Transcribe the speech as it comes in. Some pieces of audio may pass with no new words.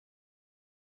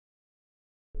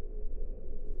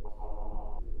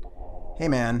Hey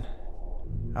man,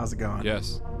 how's it going?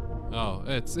 Yes. Oh,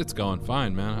 it's going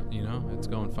fine, man. You know, it's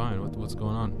going fine. What's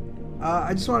going on?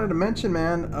 I just wanted to mention,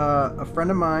 man, a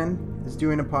friend of mine is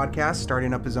doing a podcast,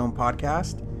 starting up his own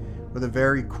podcast with a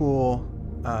very cool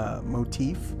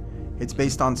motif. It's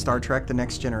based on Star Trek: The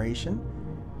Next Generation.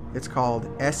 It's called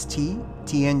STTNGEEZ.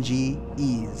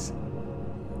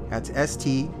 That's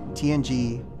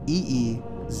STTNGEEZ.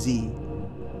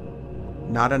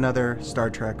 Not another Star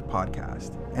Trek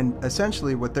podcast. And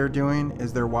essentially what they're doing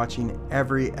is they're watching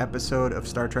every episode of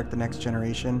Star Trek: The Next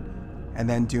Generation and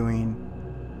then doing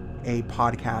a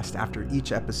podcast after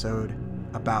each episode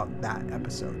about that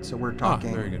episode. So we're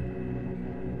talking Very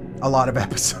good. a lot of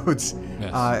episodes.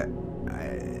 Yes.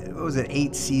 What was it,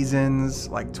 8 seasons,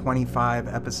 like 25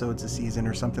 episodes a season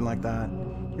or something like that?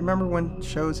 You remember when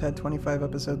shows had 25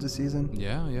 episodes a season?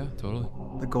 Yeah, totally.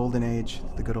 The golden age,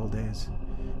 the good old days.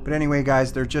 But anyway,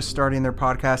 guys, they're just starting their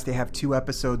podcast. They have 2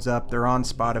 episodes up. They're on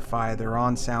Spotify. They're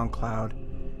on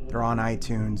SoundCloud. They're on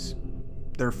iTunes.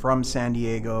 They're from San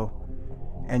Diego.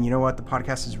 And you know what? The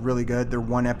podcast is really good. They're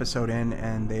 1 episode in,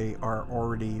 and they are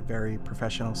already very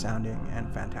professional sounding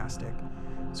and fantastic.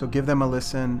 So give them a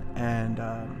listen. And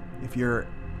if you're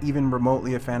even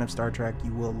remotely a fan of Star Trek,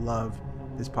 you will love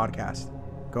this podcast.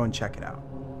 Go and check it out.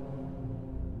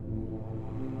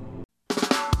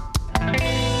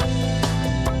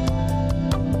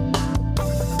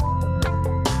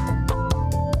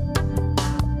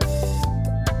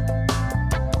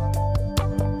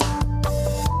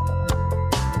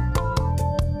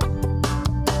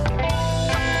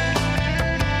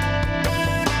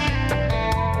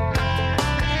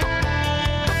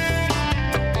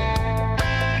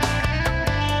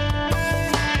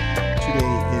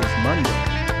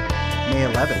 May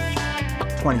 11th,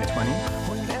 2020.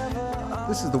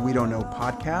 This is the We Don't Know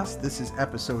podcast. This is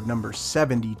episode number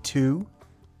 72.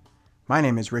 My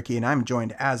name is Ricky, and I'm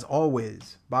joined, as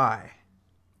always, by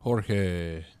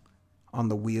Jorge. On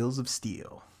the Wheels of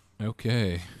Steel.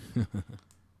 Okay. You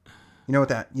know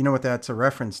what that's a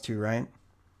reference to, right?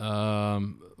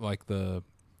 Like the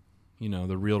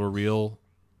reel-to-reel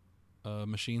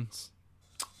machines,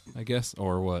 I guess,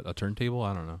 or what? A turntable?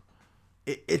 I don't know.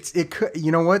 It could,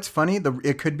 you know what's funny?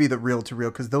 It could be the reel to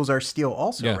reel because those are steel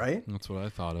also, Yeah, right? That's what I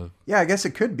thought of. Yeah, I guess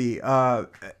it could be. I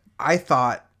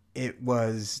thought it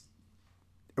was.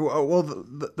 Well,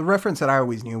 the reference that I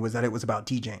always knew was that it was about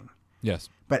DJing. Yes.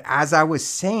 But as I was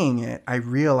saying it, I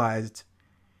realized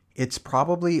it's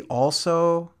probably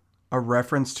also a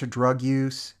reference to drug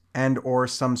use and or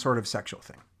some sort of sexual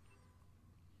thing.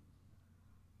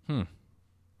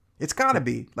 It's got to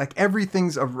be. Like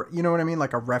everything's you know what I mean?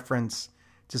 Like a reference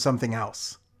to something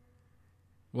else.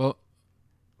 Well,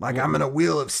 I'm gonna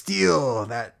wheel of steel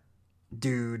that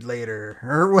dude later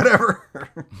or whatever.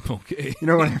 Okay. You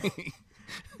know what I mean?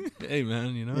 Hey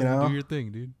man, do your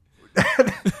thing, dude.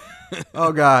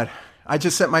 Oh God. I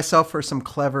just set myself for some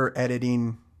clever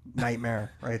editing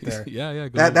nightmare right there. Yeah.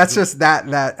 That's just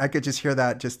that I could just hear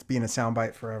that just being a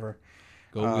soundbite forever.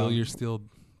 Go wheel your steel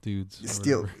dudes.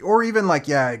 Steel. Or even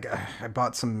I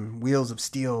bought some wheels of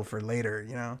steel for later,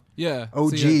 Yeah.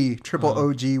 OG, triple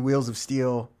OG wheels of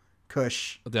steel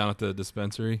Kush. Down at the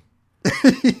dispensary.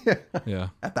 Yeah.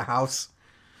 At the house.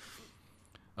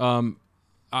 So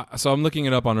I'm looking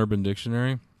it up on Urban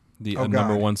Dictionary, the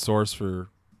number one source for,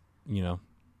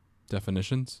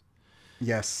 definitions.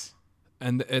 Yes.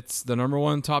 And it's the number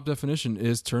one top definition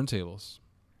is turntables.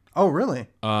 Oh, really?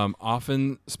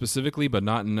 Often specifically, but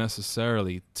not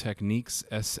necessarily, Technics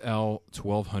SL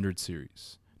 1200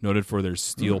 series, noted for their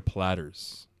steel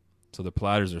platters. So the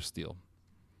platters are steel.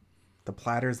 The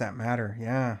platters that matter,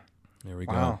 yeah. There we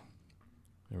go.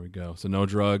 There we go. So no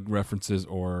drug references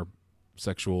or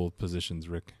sexual positions,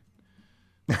 Rick.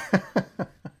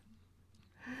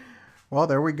 Well,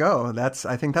 there we go.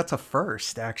 I think that's a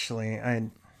first, actually.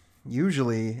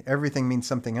 Usually everything means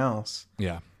something else.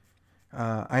 Yeah.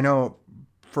 I know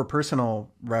for personal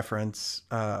reference,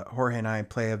 Jorge and I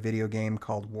play a video game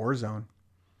called Warzone.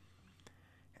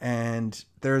 And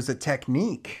there's a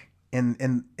technique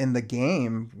in the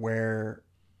game where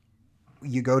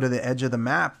you go to the edge of the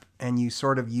map and you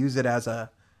sort of use it as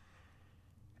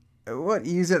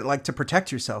like to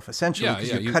protect yourself, essentially,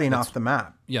 because you're cutting off the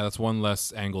map. Yeah, that's one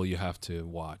less angle you have to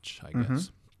watch, I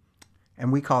guess.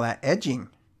 And we call that edging.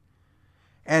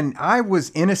 And I was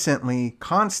innocently,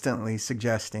 constantly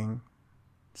suggesting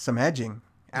some edging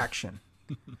action.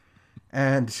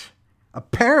 And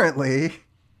apparently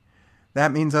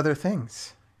that means other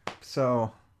things.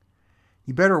 So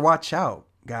you better watch out,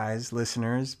 guys,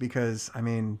 listeners, because,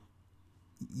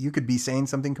 you could be saying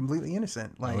something completely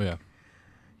innocent. Like, oh, yeah.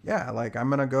 Yeah, like I'm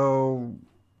going to go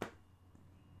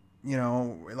you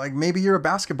know, like maybe you're a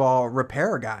basketball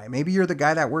repair guy. Maybe you're the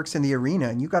guy that works in the arena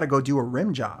and you got to go do a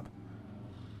rim job.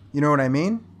 You know what I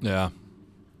mean? Yeah.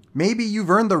 Maybe you've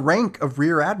earned the rank of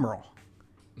Rear Admiral.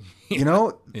 You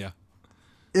know? Yeah.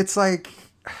 It's like,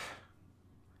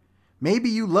 maybe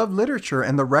you love literature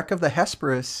and The Wreck of the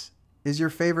Hesperus is your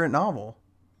favorite novel.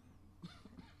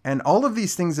 And all of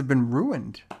these things have been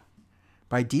ruined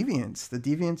by deviance, the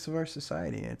deviance of our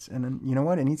society. And you know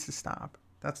what? It needs to stop.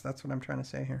 That's what I'm trying to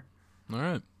say here. All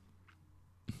right.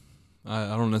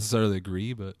 I don't necessarily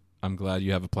agree, but I'm glad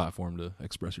you have a platform to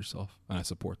express yourself, and I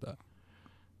support that.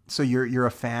 So you're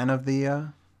a fan of the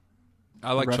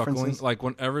I like chuckling. references? Like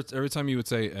every time you would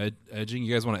say edging,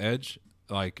 you guys want to edge?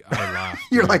 Like I laugh.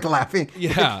 You're like laughing.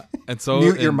 Yeah. And so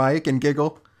Mute your mic and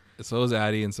giggle. So is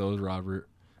Addie, and so is Robert,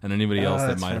 and anybody else that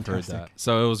that's might have heard fantastic. that.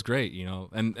 So it was great, you know.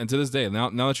 And to this day, now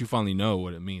that you finally know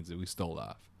what it means, we still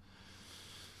laugh.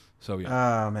 So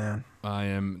yeah, Oh man. I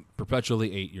am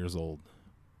perpetually 8 years old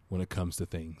when it comes to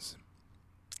things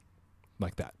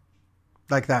like that.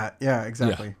 Like that. Yeah,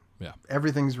 exactly. Yeah.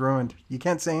 Everything's ruined. You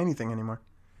can't say anything anymore.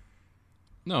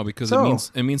 No, because So-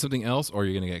 it means something else, or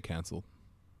you're gonna get canceled.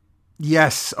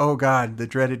 Yes. Oh God, the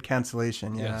dreaded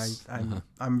cancellation. Yeah, Yes.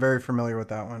 I'm very familiar with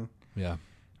that one. Yeah.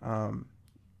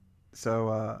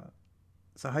 So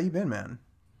how you been, man?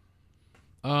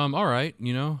 All right.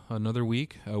 You know, another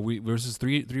week. This is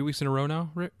three weeks in a row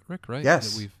now, Rick. Right?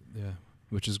 Yes.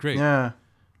 Which is great. Yeah,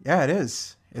 it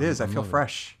is. It is. I feel love it.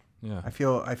 fresh. Yeah. I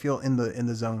feel in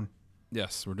the zone.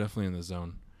 Yes, we're definitely in the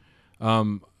zone.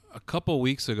 A couple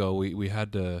weeks ago, we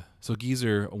had to. So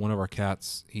Geezer, one of our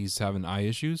cats, he's having eye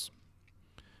issues.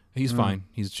 He's fine.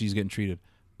 She's getting treated.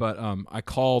 But I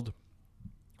called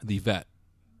the vet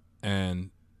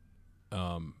and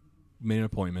made an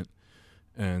appointment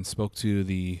and spoke to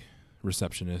the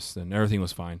receptionist, and everything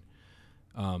was fine.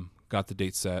 Got the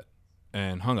date set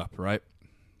and hung up. Right.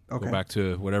 Okay. Go back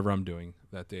to whatever I'm doing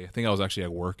that day. I think I was actually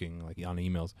working, like on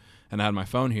emails, and I had my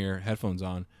phone here, headphones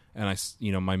on, and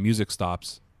my music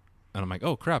stops, and I'm like,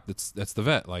 oh crap, that's the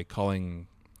vet, like calling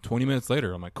 20 minutes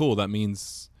later. I'm like, cool, that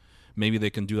means maybe they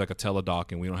can do like a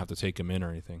teledoc and we don't have to take him in or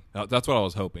anything. That's what I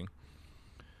was hoping.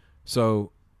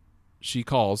 So she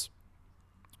calls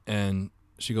and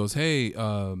she goes, hey,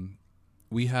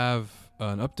 we have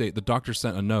an update. The doctor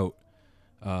sent a note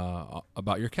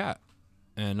about your cat.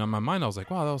 And on my mind, I was like,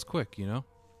 wow, that was quick, you know?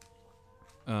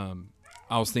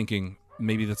 I was thinking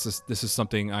maybe this is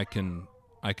something I can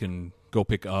go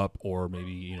pick up, or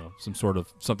maybe, you know, some sort of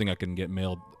something I can get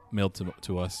mailed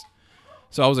to us.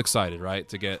 So I was excited, right,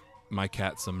 to get my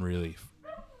cat some relief.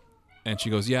 And she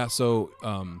goes, yeah, so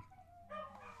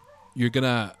you're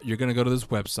gonna go to this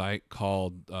website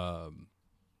called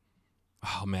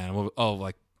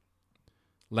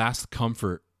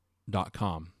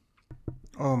lastcomfort.com.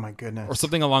 Oh my goodness. Or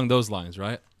something along those lines,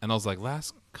 right? And I was like,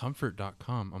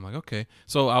 lastcomfort.com. I'm like, okay.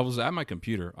 So I was at my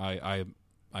computer. I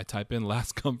type in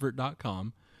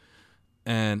lastcomfort.com,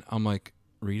 and I'm like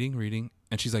reading,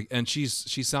 and she's like, and she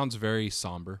sounds very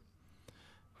somber.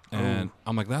 And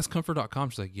I'm like, lastcomfort.com.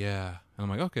 She's like, yeah. And I'm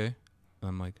like, okay. And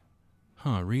I'm like,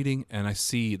 reading, and I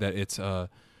see that it's a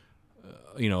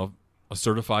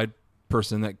certified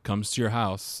person that comes to your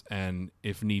house and,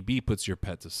 if need be, puts your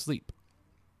pet to sleep.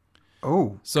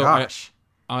 Oh, So gosh.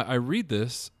 I read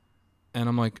this, and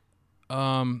I'm like,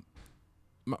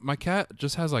 my cat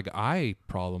just has like eye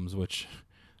problems, which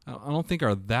I don't think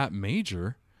are that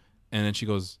major. And then she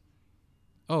goes,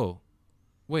 oh,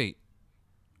 wait,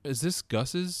 is this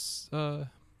Gus's,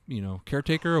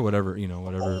 caretaker or whatever,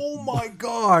 whatever. Oh my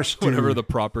gosh, dude. Whatever the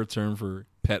proper term for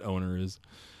pet owner is.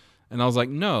 And I was like,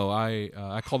 no,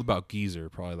 I called about Geezer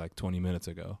probably like 20 minutes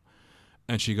ago.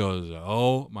 And she goes,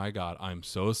 oh my God, I'm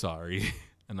so sorry.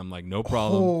 And I'm like, no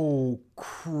problem. Oh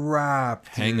crap.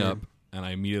 Hang dude. up. And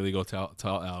I immediately go tell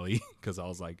Allie, because I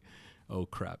was like, oh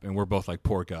crap. And we're both like,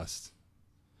 poor Gus.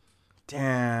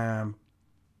 Damn.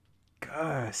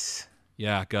 Gus.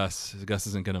 Yeah, Gus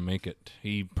isn't going to make it.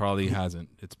 He probably hasn't.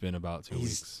 It's been about 2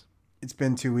 weeks. It's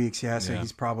been 2 weeks, yeah, so Yeah.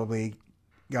 he's probably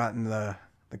gotten the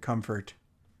comfort.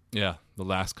 Yeah, the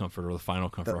last comfort or the final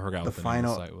comfort. I forgot The what the name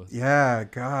of final. the site was. Yeah,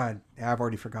 God. Yeah, I've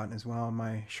already forgotten as well.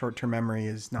 My short-term memory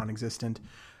is non-existent.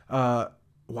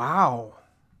 Wow.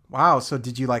 So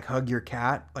did you like hug your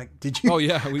cat? Like, did you? Oh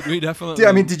yeah, we definitely.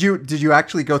 I mean, did you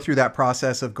actually go through that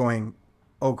process of going,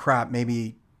 oh crap,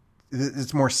 maybe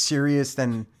it's more serious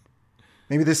than,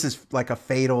 maybe this is like a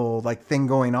fatal like thing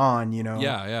going on, you know?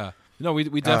 Yeah. No,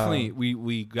 we definitely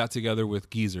we got together with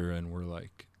Geezer and we're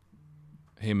like,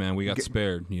 hey man, we got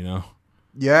spared, you know.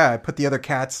 Yeah, I put the other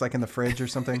cats like in the fridge or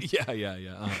something. Yeah.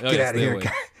 Get out of here.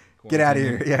 Get out of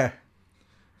here. Yeah.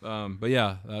 But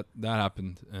yeah, that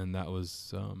happened, and that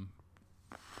was.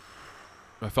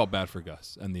 I felt bad for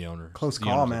Gus and the owner. Close the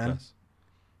call, owners of man. Gus.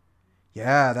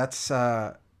 Yeah, that's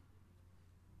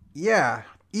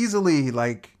easily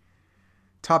like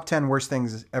top 10 worst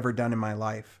things ever done in my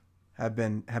life have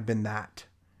been that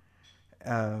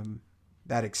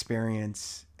that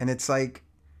experience. And it's like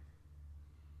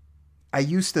I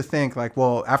used to think like,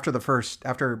 well, after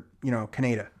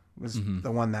Kaneda was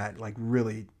the one that like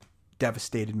really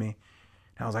devastated me.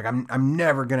 And I was like, I'm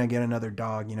never gonna get another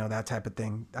dog, that type of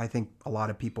thing. I think a lot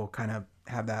of people kind of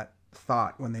have that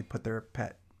thought when they put their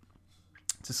pet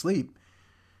to sleep.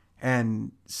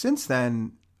 And since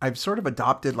then, I've sort of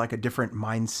adopted like a different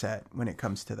mindset when it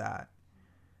comes to that.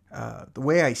 The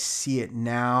way I see it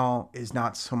now is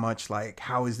not so much like,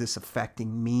 how is this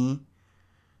affecting me?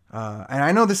 And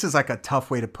I know this is like a tough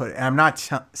way to put it. And I'm not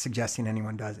suggesting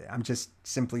anyone does it. I'm just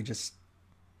simply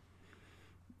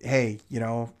hey,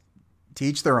 to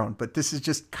each their own. But this is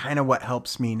just kind of what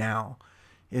helps me now,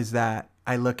 is that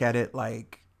I look at it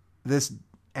like this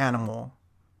animal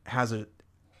has a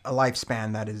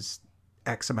lifespan that is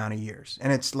X amount of years,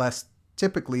 and it's less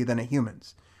typically than a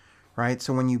human's, right?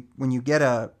 So when you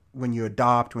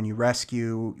adopt, when you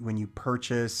rescue, when you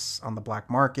purchase on the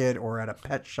black market or at a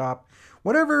pet shop,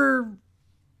 whatever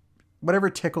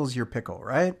tickles your pickle,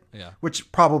 right? Yeah.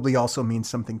 Which probably also means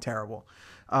something terrible.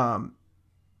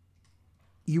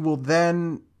 You will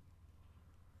then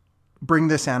bring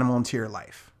this animal into your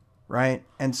life, right?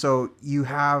 And so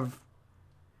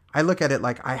I look at it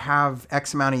like I have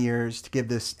X amount of years to give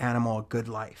this animal a good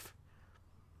life.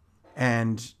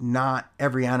 And not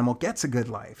every animal gets a good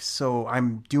life. So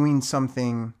I'm doing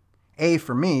something,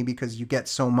 for me, because you get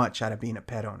so much out of being a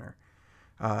pet owner.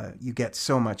 You get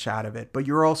so much out of it. But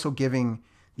you're also giving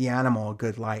the animal a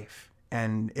good life.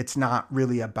 And it's not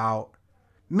really about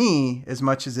me as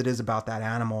much as it is about that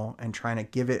animal and trying to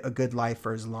give it a good life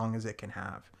for as long as it can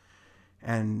have.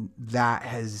 And that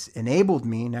has enabled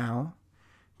me now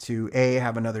to A,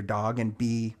 have another dog, and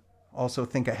B, also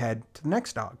think ahead to the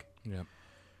next dog. Yeah.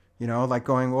 Like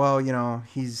going, well,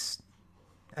 he's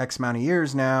X amount of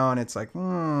years now, and it's like,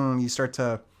 you start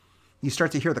to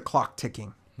hear the clock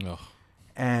ticking. Oh.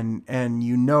 And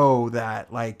that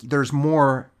like there's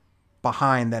more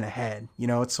behind than ahead.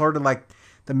 It's sort of like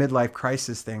the midlife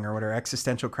crisis thing or whatever,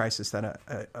 existential crisis that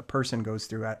a person goes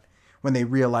through when they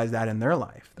realize that in their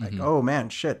life. Like, oh man,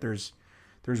 shit, there's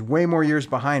way more years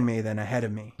behind me than ahead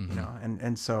of me,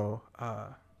 and so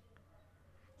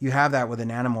you have that with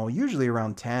an animal usually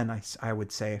around 10. I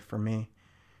would say for me,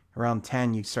 around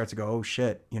 10 you start to go, oh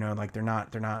shit, like they're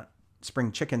not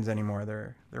spring chickens anymore.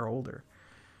 They're older.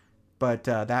 But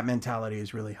that mentality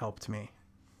has really helped me,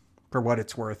 for what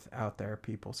it's worth out there,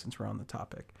 people, since we're on the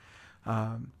topic.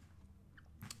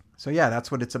 So yeah,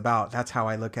 that's what it's about. That's how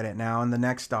I look at it now. And the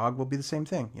next dog will be the same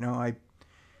thing. I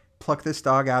pluck this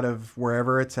dog out of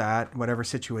wherever it's at, whatever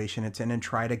situation it's in, and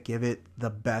try to give it the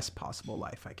best possible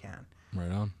life I can. Right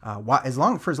on.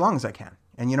 For as long as I can.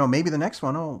 And, maybe the next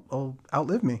one will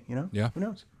outlive me, Yeah. Who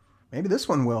knows? Maybe this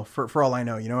one will, for all I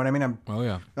know. You know what I mean?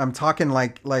 Yeah. I'm talking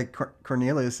like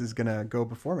Cornelius is going to go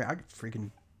before me. I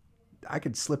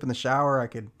could slip in the shower. I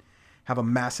could have a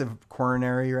massive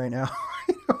coronary right now.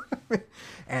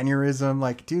 Aneurysm.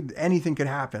 Like, dude, anything could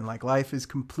happen. Like, life is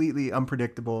completely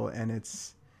unpredictable, and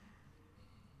it's...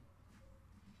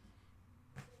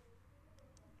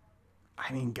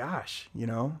 I mean, gosh,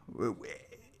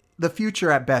 the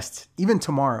future at best, even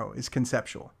tomorrow, is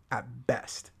conceptual at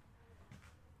best.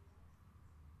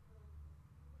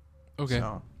 Okay.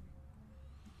 So.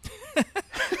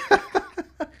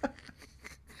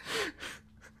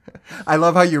 I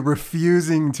love how you're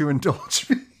refusing to indulge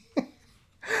me.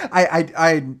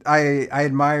 I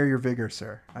admire your vigor,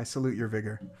 sir. I salute your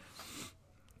vigor.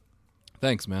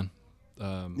 Thanks, man.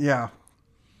 Yeah.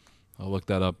 I'll look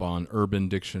that up on Urban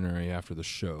Dictionary after the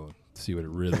show to see what it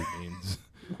really means.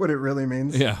 What it really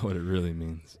means? Yeah, what it really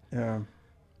means. Yeah.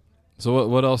 So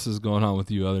what else is going on with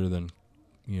you other than,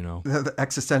 the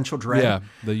existential dread? Yeah,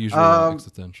 the usual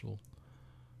existential.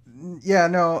 Yeah,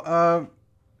 no.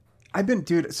 I've been,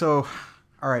 dude. So,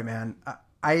 all right, man.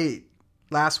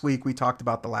 Last week we talked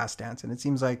about The Last Dance, and it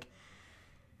seems like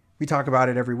we talk about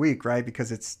it every week, right?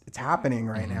 Because it's happening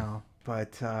right now.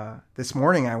 But this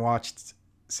morning I watched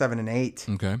 7 and 8.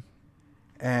 Okay.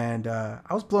 And I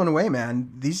was blown away,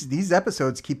 man. These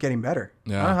episodes keep getting better.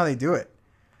 Yeah. I don't know how they do it.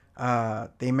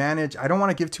 They manage. I don't want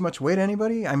to give too much weight to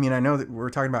anybody. I mean, I know that we're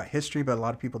talking about history, but a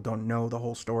lot of people don't know the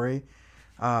whole story.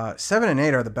 7 and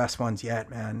 8 are the best ones yet,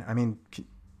 man. I mean,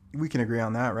 we can agree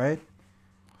on that, right?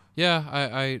 Yeah,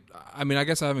 I mean, I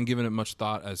guess I haven't given it much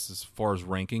thought as far as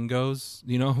ranking goes,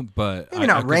 but Maybe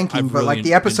not ranking, but like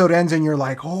the episode ends and you're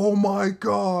like, oh my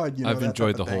God. You know, I've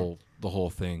enjoyed the whole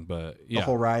thing, but yeah. The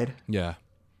whole ride. Yeah.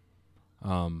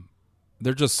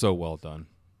 They're just so well done.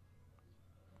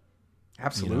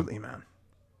 Absolutely, man.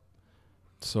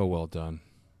 So well done.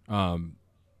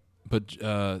 But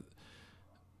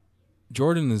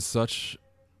Jordan is such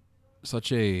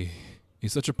a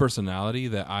personality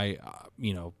that I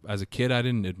as a kid I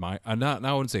didn't admire. I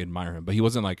wouldn't say admire him, but he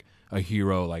wasn't like a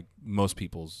hero like most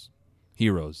people's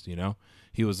heroes.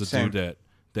 He was a dude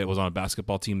that was on a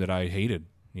basketball team that I hated.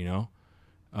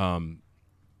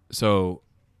 So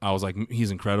I was like, he's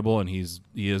incredible and he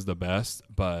is the best.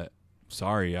 But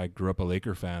sorry, I grew up a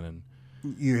Laker fan and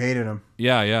you hated him.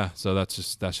 Yeah. So that's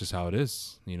just how it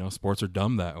is. Sports are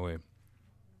dumb that way.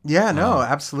 Yeah. No.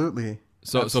 Absolutely.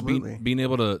 So being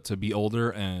able to be older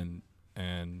and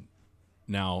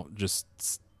now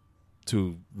just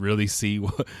to really see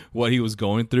what he was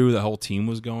going through, the whole team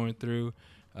was going through,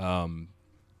 and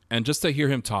just to hear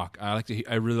him talk. I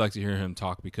really like to hear him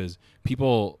talk because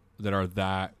people that are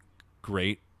that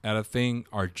great at a thing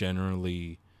are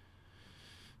generally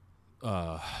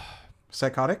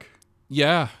psychotic.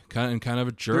 Yeah, kind of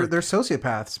a jerk. They're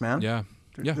sociopaths, man. Yeah,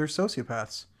 they're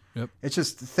sociopaths. Yep. It's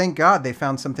just thank God they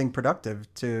found something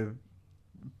productive to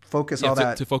focus all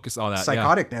that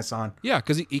psychoticness on. Yeah,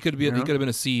 because he could have been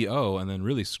a CEO and then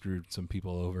really screwed some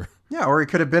people over. Yeah, or he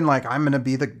could have been like, I'm going to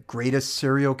be the greatest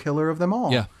serial killer of them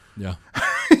all. Yeah. You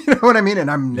know what I mean?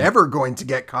 And I'm never going to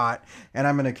get caught, and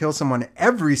I'm going to kill someone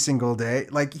every single day.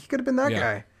 Like, he could have been that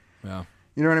guy. Yeah.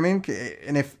 You know what I mean?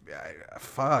 And if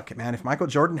Michael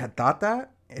Jordan had thought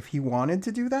that, if he wanted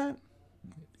to do that,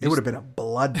 it would have been a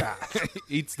bloodbath.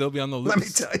 He'd still be on the loose. Let me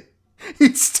tell you.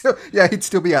 He'd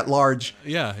still be at large.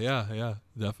 Yeah,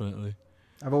 definitely.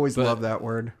 I've always loved that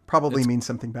word. Probably means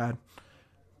something bad.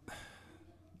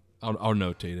 I'll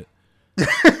notate it.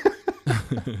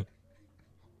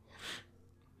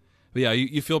 But yeah,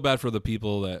 you feel bad for the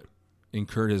people that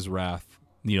incurred his wrath,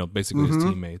 basically his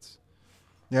teammates.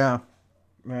 Yeah.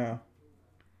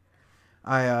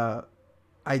 I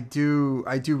do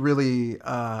really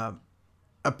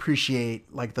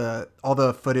appreciate like all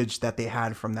the footage that they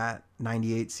had from that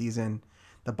 98 season,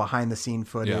 the behind the scene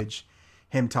footage,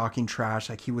 him talking trash.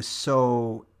 Like, he was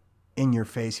so in your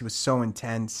face. He was so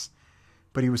intense,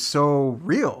 but he was so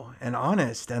real and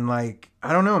honest. And like,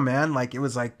 I don't know, man, like it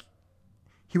was like,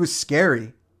 he was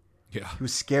scary. Yeah. He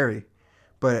was scary.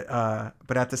 But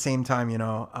at the same time, you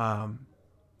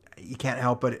can't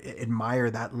help but admire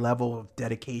that level of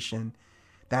dedication,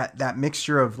 that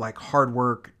mixture of like hard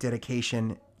work,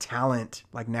 dedication, talent,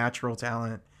 like natural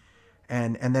talent,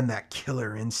 and then that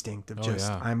killer instinct of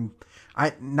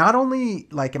I not only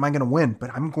like am I going to win, but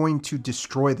I'm going to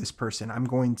destroy this person. I'm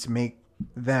going to make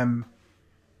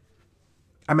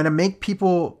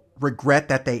people regret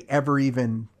that they ever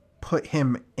even put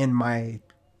him in my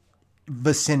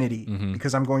vicinity,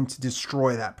 because I'm going to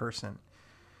destroy that person.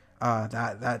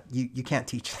 That you can't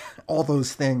teach all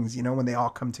those things, when they all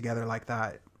come together like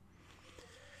that.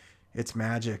 It's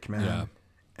magic, man. Yeah.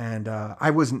 And I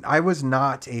was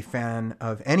not a fan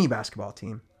of any basketball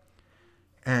team.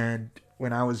 And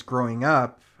when I was growing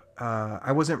up,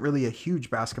 I wasn't really a huge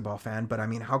basketball fan, but I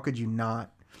mean, how could you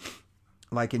not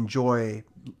like enjoy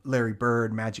Larry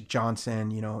Bird, Magic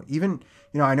Johnson, even,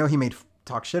 I know he made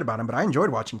talk shit about him, but I enjoyed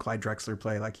watching Clyde Drexler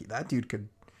play. Like, that dude could,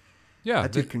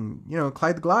 Clyde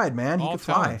the Glide, man, he could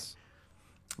fly. Talents.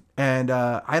 And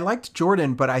I liked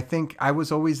Jordan, but I think I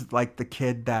was always like the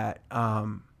kid that I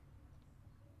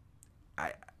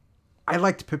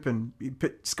liked Pippen.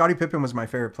 Scottie Pippen was my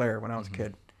favorite player when I was a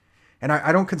kid. And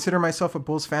I don't consider myself a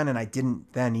Bulls fan, and I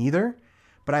didn't then either,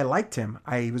 but I liked him.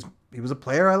 He was a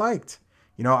player I liked.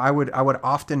 I would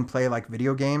often play like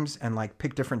video games and like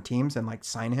pick different teams and like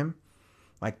sign him,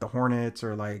 like the Hornets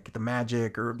or like the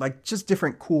Magic or like just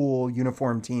different cool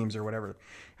uniform teams or whatever.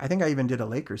 I think I even did a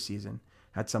Lakers season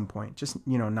at some point, just,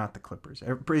 not the Clippers,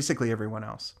 basically everyone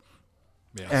else.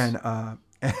 Yes.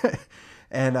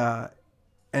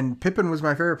 And Pippen was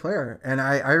my favorite player. And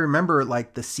I remember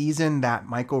like the season that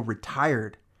Michael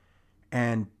retired,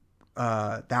 and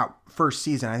that first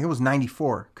season, I think it was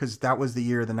 94, because that was the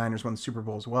year the Niners won the Super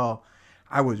Bowl as well.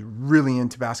 I was really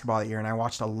into basketball that year, and I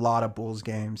watched a lot of Bulls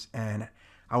games, and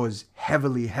I was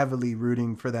heavily, heavily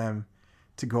rooting for them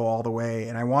to go all the way.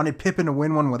 And I wanted Pippen to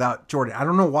win one without Jordan. I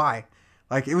don't know why.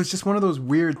 Like, it was just one of those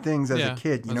weird things as a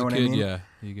kid. You know what I mean? Yeah.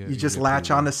 You just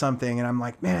latch onto something, and I'm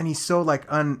like, man, he's so like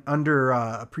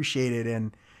underappreciated.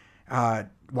 And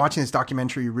watching this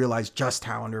documentary, you realize just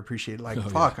how underappreciated. Like,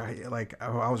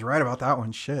 I was right about that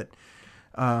one. Shit.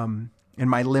 in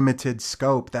my limited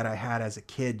scope that I had as a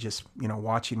kid, just,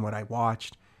 watching what I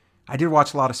watched. I did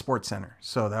watch a lot of Sports Center.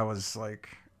 So that was like,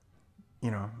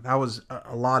 that was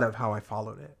a lot of how I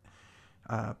followed it.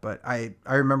 But I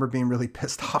remember being really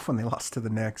pissed off when they lost to the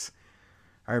Knicks.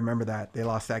 I remember that. They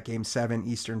lost that Game 7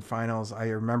 Eastern Finals. I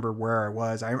remember where I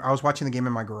was. I was watching the game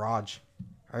in my garage.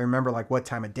 I remember like what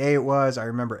time of day it was. I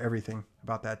remember everything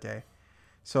about that day.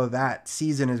 So that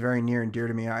season is very near and dear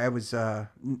to me. I was,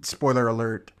 spoiler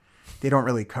alert, they don't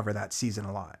really cover that season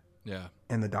a lot. Yeah.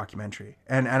 In the documentary.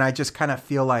 And I just kind of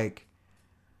feel like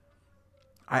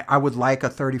I would like a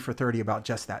 30 for 30 about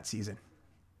just that season.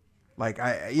 Like,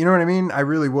 you know what I mean? I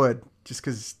really would, just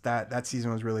because that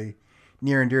season was really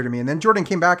near and dear to me. And then Jordan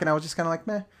came back and I was just kind of like,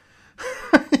 meh.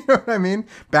 You know what I mean?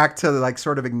 Back to like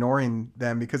sort of ignoring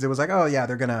them because it was like, oh yeah,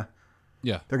 they're going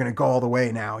to go all the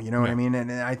way now. You know what I mean?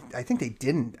 And I think they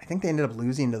didn't. I think they ended up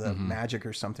losing to the Magic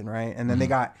or something, right? And then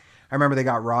I remember they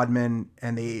got Rodman,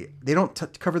 and they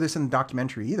don't cover this in the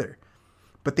documentary either,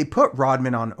 but they put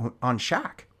Rodman on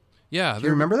Shaq. Yeah. Do you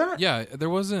remember that? Yeah. There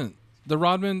wasn't the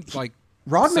Rodman, like,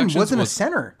 Rodman wasn't a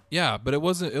center. Yeah, but it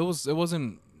wasn't.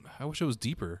 I wish it was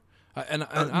deeper. I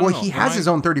don't know. He has his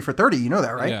own 30 for 30. You know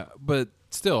that, right? Yeah, but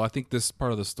still, I think this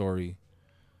part of the story.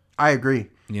 I agree.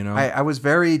 I was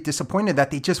very disappointed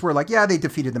that they just were like, yeah, they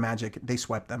defeated the Magic, they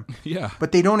swept them. Yeah,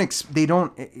 but they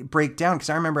don't break down, because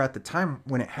I remember at the time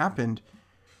when it happened,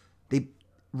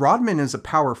 Rodman is a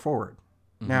power forward.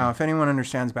 Now, if anyone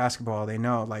understands basketball, they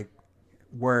know like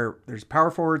where there's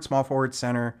power forward, small forward,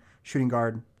 center, shooting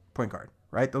guard, point guard,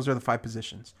 right? Those are the 5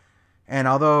 positions. And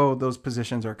although those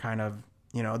positions are kind of,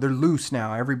 they're loose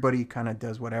now, everybody kind of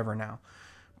does whatever now.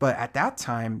 But at that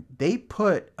time, they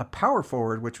put a power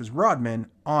forward, which was Rodman,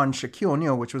 on Shaquille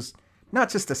O'Neal, which was not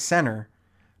just a center,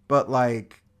 but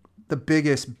like the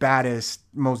biggest, baddest,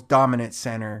 most dominant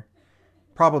center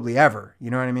probably ever.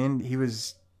 You know what I mean? He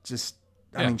was just,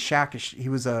 I mean, Shaq,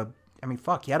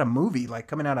 he had a movie like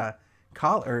coming out of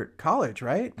college,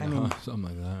 right? I mean, something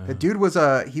like that. Yeah. The dude was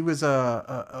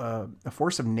a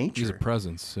force of nature. He's a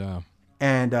presence, yeah.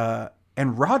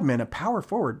 And Rodman, a power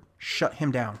forward, shut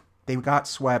him down. They got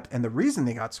swept, and the reason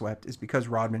they got swept is because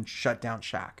Rodman shut down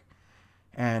Shaq.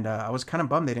 And I was kind of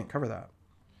bummed they didn't cover that.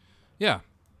 Yeah,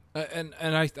 and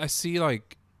I see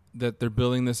like that they're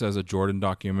building this as a Jordan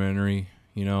documentary.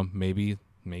 Maybe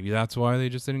that's why they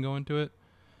just didn't go into it.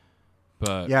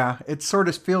 But yeah, it sort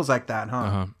of feels like that, huh?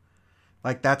 Uh-huh.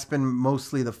 Like that's been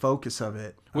mostly the focus of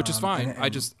it, which is fine. And I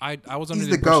was under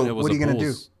the impression it was what are you going to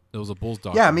do? It was a Bulls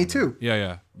documentary. Yeah, me too.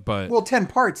 Yeah. But 10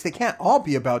 parts. They can't all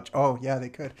be about. Oh, yeah, they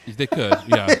could. They could.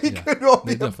 Yeah, they could all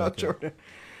be about Jordan.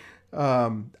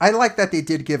 I like that they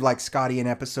did give like Scotty an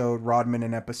episode, Rodman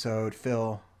an episode,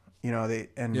 Phil.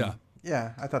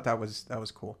 Yeah. I thought that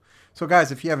was cool. So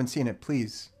guys, if you haven't seen it,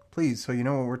 please, so you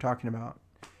know what we're talking about,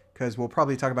 because we'll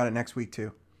probably talk about it next week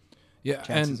too. Yeah,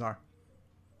 chances are.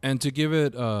 And to give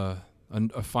it a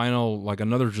final, like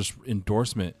another just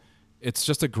endorsement, it's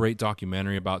just a great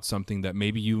documentary about something that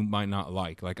maybe you might not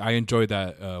like. Like I enjoyed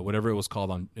that whatever it was called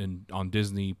on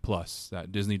Disney Plus,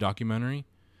 that Disney documentary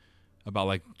about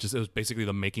like it was basically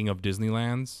the making of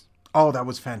Disneylands. Oh, that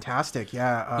was fantastic!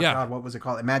 Yeah, yeah. God, what was it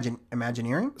called?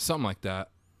 Imagineering? Something like that.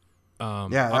 That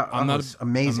was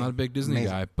amazing. I'm not a big Disney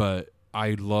guy, but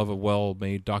I love a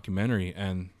well-made documentary,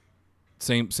 and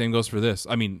same goes for this.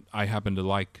 I mean, I happen to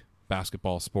like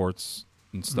basketball, sports,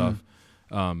 and stuff.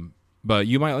 But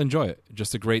you might enjoy it.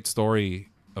 Just a great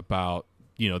story about,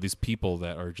 these people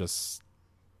that are just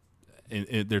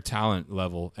in their talent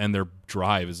level, and their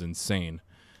drive is insane.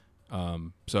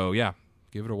 So yeah,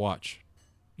 give it a watch.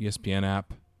 ESPN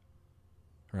app,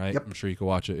 right? Yep. I'm sure you can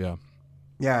watch it. Yeah.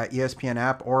 Yeah, ESPN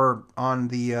app, or on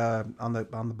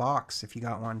the box if you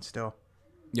got one still.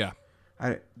 Yeah.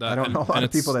 I don't know a lot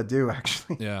of people that do,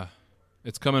 actually. Yeah.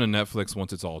 It's coming to Netflix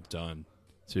once it's all done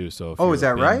too. So is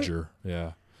that right?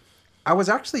 Yeah. I was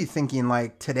actually thinking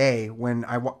like today when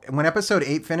episode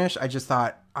 8 finished, I just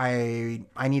thought I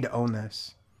need to own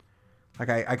this. Like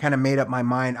I kind of made up my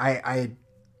mind. I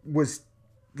was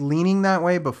leaning that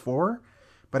way before,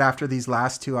 but after these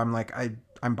last 2, I'm like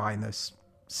I'm buying this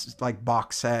like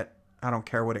box set. I don't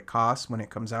care what it costs when it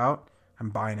comes out. I'm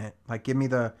buying it. Like give me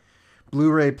the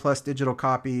Blu-ray plus digital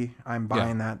copy. I'm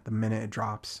buying that the minute it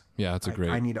drops. Yeah, that's great.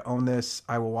 I need to own this.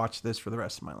 I will watch this for the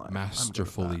rest of my life.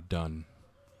 Masterfully done.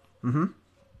 Mm-hmm.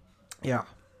 Yeah.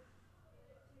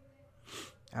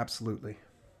 Absolutely.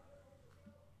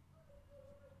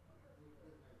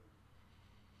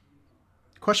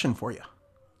 Question for you.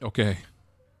 Okay.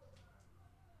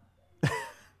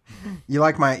 You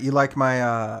like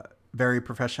my very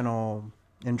professional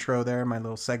intro there, my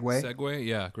little segue? Segue?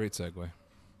 Yeah, great segue.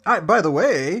 By the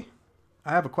way,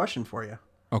 I have a question for you.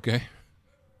 Okay.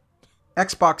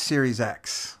 Xbox Series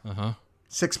X. Uh-huh.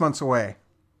 6 months away.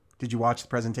 Did you watch the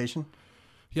presentation?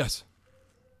 Yes.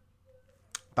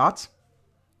 Thoughts?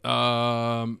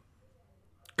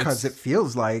 Because Because it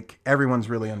feels like everyone's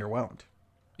really underwhelmed.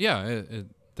 Yeah, it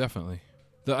definitely.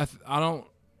 I don't.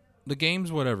 The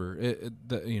games, whatever. It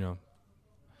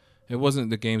wasn't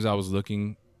the games I was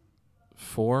looking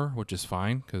for, which is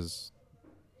fine because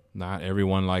not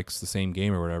everyone likes the same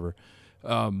game or whatever.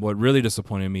 What really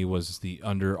disappointed me was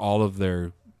under all of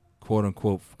their quote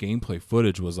unquote gameplay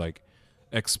footage was like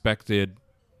expected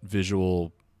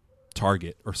visual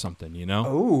target or something, you know?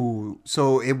 Oh,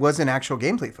 so it wasn't actual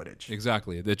gameplay footage.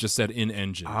 Exactly. It just said in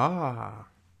engine. Ah.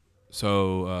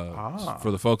 So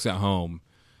for the folks at home,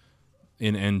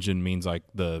 in engine means like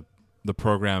the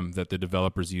program that the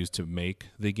developers use to make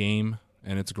the game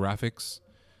and its graphics.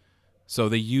 So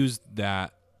they used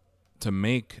that to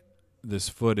make this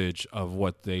footage of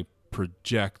what they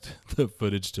project the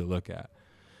footage to look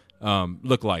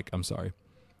like. I'm sorry.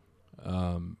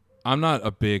 I'm not a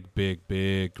big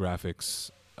graphics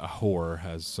whore,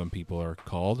 as some people are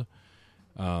called.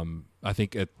 I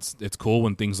think it's cool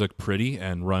when things look pretty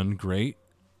and run great.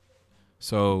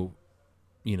 So,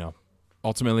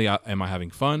 ultimately, am I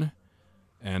having fun?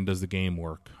 And does the game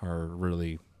work? Are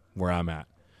really where I'm at.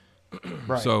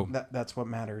 Right. So that's what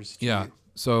matters. Yeah. You.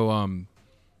 So,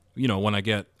 when I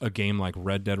get a game like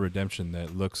Red Dead Redemption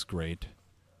that looks great,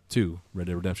 Red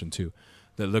Dead Redemption 2,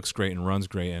 that looks great and runs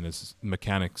great and is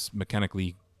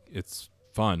mechanically it's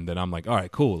fun, then I'm like, all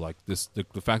right, cool. Like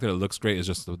the fact that it looks great is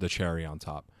just the cherry on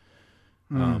top.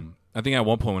 I think at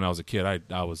one point when I was a kid,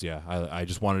 I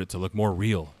just wanted it to look more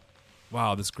real.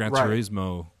 Wow, this Gran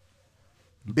Turismo,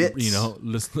 bits.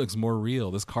 This looks more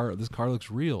real. This car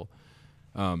looks real.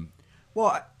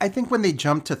 Well, I think when they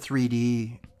jumped to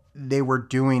 3D, they were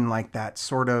doing like that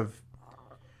sort of.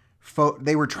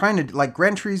 They were trying to, like,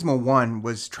 Gran Turismo 1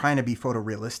 was trying to be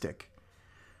photorealistic,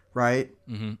 right?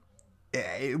 Mm-hmm.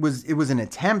 It was an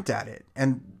attempt at it,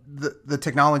 and the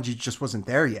technology just wasn't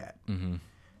there yet. Mm-hmm.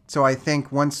 So I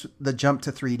think once the jump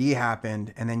to 3D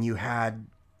happened, and then you had,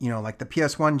 like the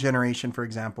PS1 generation, for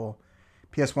example,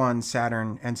 PS1,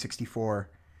 Saturn, N64,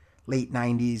 late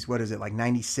 90s, what is it, like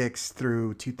 96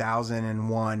 through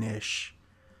 2001-ish.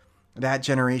 That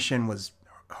generation was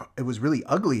really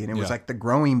ugly, and it was like the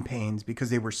growing pains because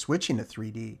they were switching to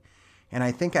 3D. And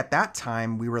I think at that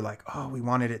time we were like, oh, we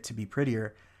wanted it to be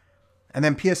prettier. And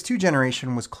then PS2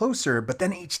 generation was closer, but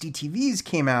then HD TVs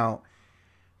came out.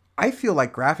 I feel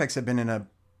like graphics have been in a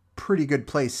pretty good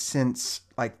place since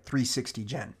like 360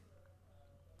 gen.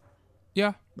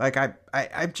 Yeah. Like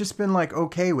I've just been like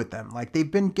okay with them. Like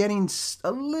they've been getting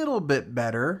a little bit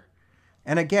better.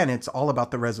 And again, it's all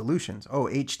about the resolutions. Oh,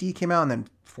 HD came out and then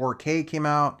 4K came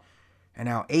out and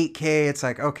now 8K. It's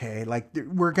like, okay, like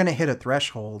we're going to hit a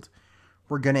threshold.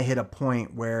 We're going to hit a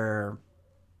point where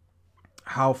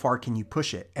how far can you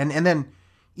push it? And then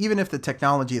even if the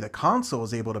technology of the console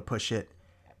is able to push it,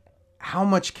 how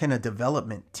much can a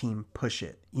development team push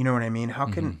it? You know what I mean? How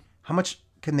much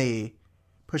can they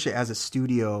push it as a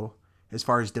studio as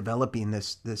far as developing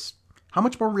this? How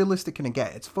much more realistic can it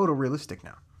get? It's photorealistic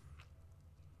now.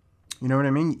 You know what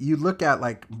I mean? You look at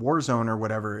like Warzone or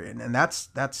whatever, and that's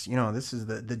this is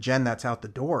the gen that's out the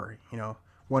door,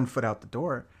 1 foot out the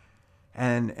door.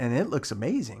 And it looks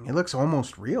amazing. It looks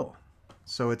almost real.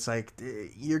 So it's like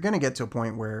you're going to get to a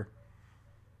point where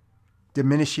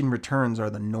diminishing returns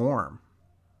are the norm.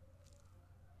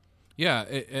 Yeah,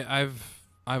 I've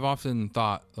often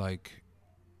thought like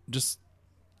just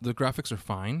the graphics are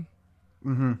fine.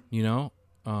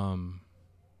 Mm-hmm.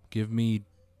 Give me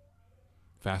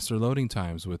faster loading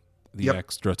times with the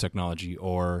extra technology,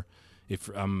 or if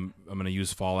I'm going to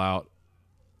use Fallout,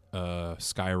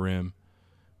 Skyrim,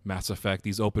 Mass Effect,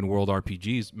 these open world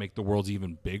RPGs, make the worlds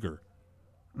even bigger.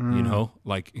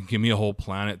 Like give me a whole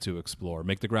planet to explore.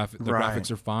 Make the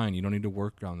graphics are fine. You don't need to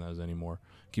work on those anymore.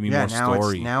 Give me more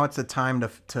story. Now it's the time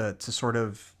to sort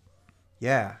of,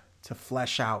 to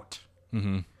flesh out,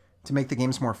 to make the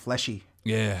games more fleshy.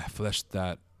 Yeah, flesh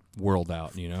that world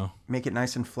out. Make it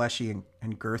nice and fleshy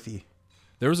and girthy.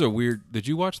 There was a weird. Did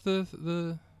you watch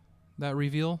that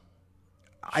reveal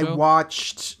show?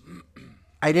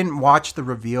 I didn't watch the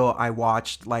reveal. I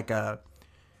watched like a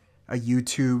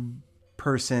YouTube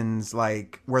person's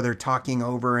like where they're talking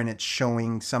over and it's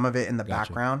showing some of it in the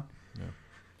background. Yeah.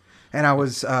 And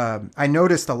I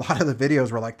noticed a lot of the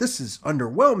videos were like, this is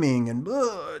underwhelming and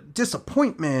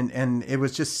disappointment. And it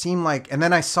was just seemed like, and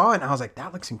then I saw it and I was like,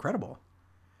 that looks incredible.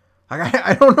 Like,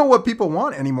 I don't know what people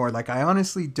want anymore. Like, I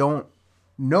honestly don't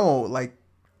know like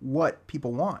what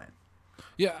people want.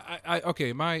 Yeah,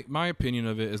 okay. My opinion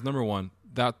of it is, number one,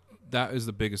 that is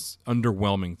the biggest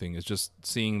underwhelming thing, is just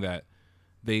seeing that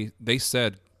they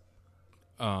said,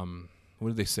 what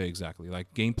did they say exactly?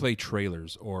 Like gameplay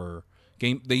trailers or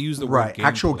game. They use the word gameplay.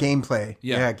 Actual gameplay.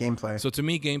 Yeah, gameplay. So to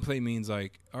me, gameplay means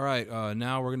like, all right,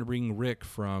 now we're gonna bring Rick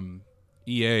from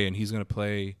EA and he's gonna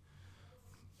play,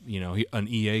 an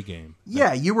EA game.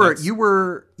 Yeah, you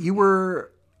were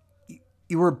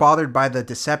bothered by the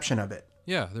deception of it.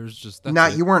 Yeah, there's just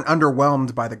you weren't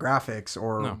underwhelmed by the graphics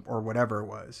or whatever it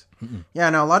was. Mm-mm. Yeah,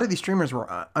 no, a lot of these streamers were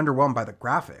underwhelmed by the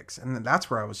graphics, and that's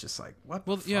where I was just like, what?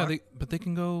 Well, the yeah, fuck? but they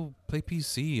can go play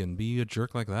PC and be a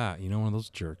jerk like that. One of those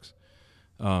jerks.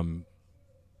 Who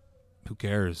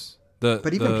cares?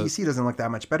 But even PC doesn't look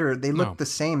that much better. They look the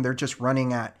same. They're just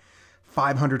running at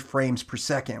 500 frames per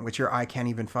second, which your eye can't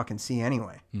even fucking see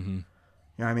anyway. Mm-hmm.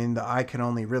 I mean, the eye can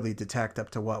only really detect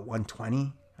up to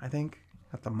 120, I think,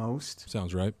 at the most.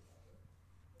 Sounds right.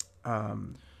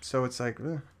 So it's like,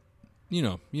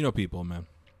 people, man.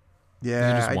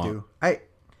 Yeah, I do.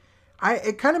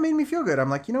 It kind of made me feel good. I'm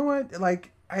like, you know what?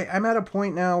 Like, I'm at a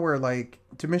point now where like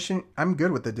I'm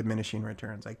good with the diminishing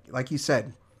returns. Like you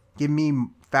said, give me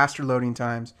faster loading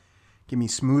times, give me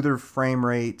smoother frame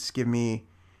rates, give me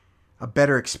a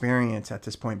better experience at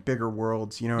this point, bigger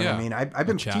worlds. You know what I mean? I've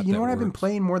been, you know what I've been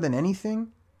playing more than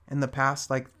anything in the past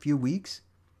like few weeks?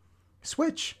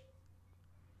 Switch.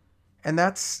 And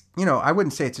that's, I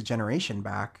wouldn't say it's a generation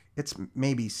back. It's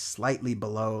maybe slightly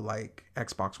below like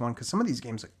Xbox One, because some of these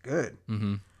games look good.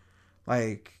 Mm-hmm.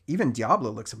 Like even Diablo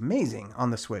looks amazing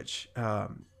on the Switch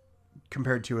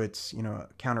compared to its,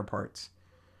 counterparts.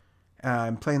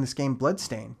 I'm playing this game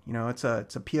Bloodstain. It's a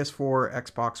PS4,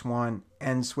 Xbox One,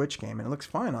 and Switch game, and it looks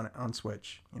fine on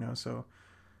Switch. So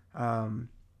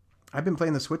I've been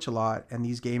playing the Switch a lot, and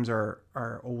these games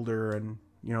are older and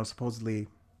supposedly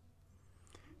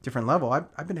different level.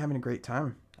 I've been having a great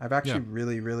time. I've actually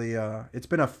really, really it's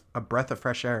been a breath of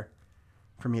fresh air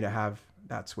for me to have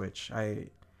that Switch.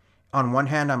 On one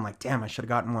hand, I'm like, damn, I should have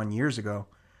gotten one years ago.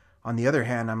 On the other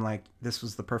hand, I'm like, this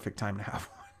was the perfect time to have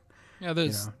one. Yeah,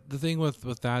 the thing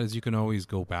with that is you can always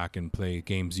go back and play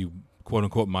games you quote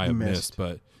unquote might have missed,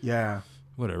 but yeah,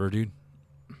 whatever, dude.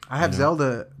 I have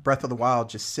Zelda Breath of the Wild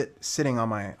just sitting on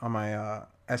my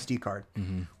SD card,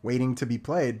 waiting to be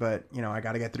played. But I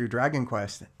got to get through Dragon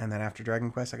Quest, and then after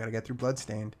Dragon Quest, I got to get through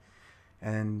Bloodstained,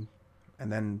 and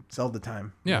then Zelda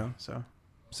time. Yeah. So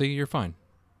see, you're fine.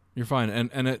 You're fine,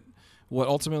 and what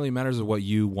ultimately matters is what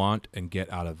you want and get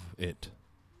out of it.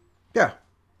 Yeah.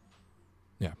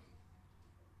 Yeah.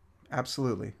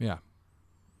 Absolutely. Yeah.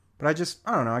 But I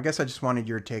don't know. I guess I just wanted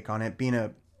your take on it. Being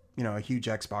a huge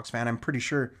Xbox fan, I'm pretty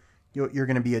sure you're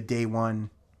going to be a day one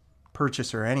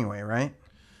purchaser anyway, right?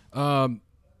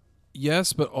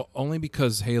 Yes, but only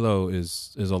because Halo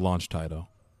is a launch title,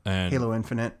 and Halo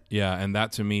Infinite. Yeah, and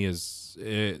that to me is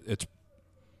it's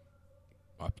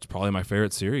probably my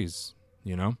favorite series.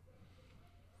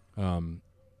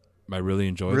 I really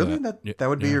enjoy that. Really, that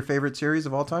would be your favorite series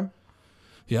of all time?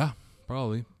 Yeah,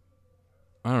 probably.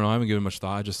 I don't know. I haven't given much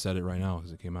thought. I just said it right now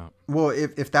because it came out. Well,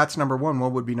 if that's number one,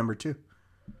 what would be number two?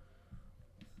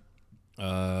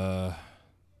 It's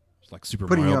like Super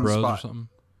Mario Bros. Or something.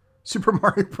 Super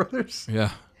Mario Brothers?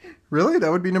 Yeah. Really?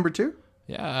 That would be number two?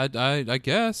 Yeah, I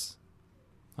guess.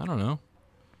 I don't know.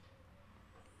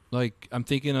 Like, I'm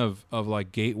thinking of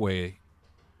like Gateway.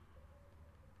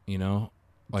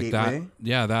 Like Gateway? That.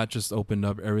 Yeah, that just opened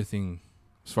up everything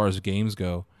as far as games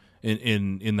go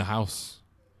in the house.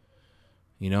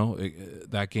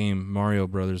 That game Mario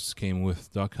Brothers came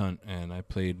with Duck Hunt, and I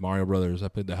played Mario Brothers. I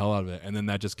played the hell out of it, and then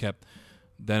that just kept.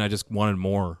 Then I just wanted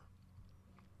more.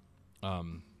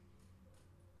 And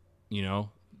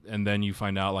then you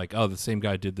find out like, oh, the same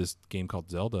guy did this game called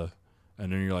Zelda,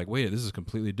 and then you're like, wait, this is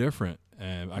completely different,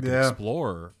 and I can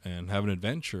explore and have an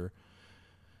adventure.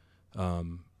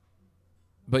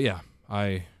 But yeah,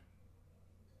 I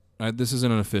this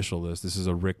isn't an official list. This is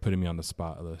a Rick putting me on the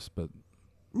spot list, but.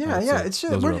 Yeah. It's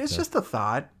just a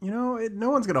thought. No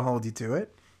one's gonna hold you to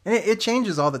it, and it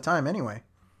changes all the time anyway.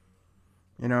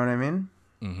 You know what I mean?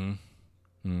 Mm-hmm.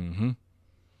 Mm-hmm.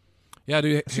 Yeah,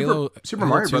 dude. Super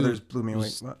Mario Brothers blew me away.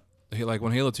 Like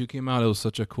when Halo 2 came out, it was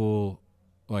such a cool,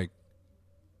 like,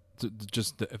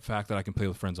 just the fact that I can play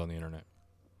with friends on the internet.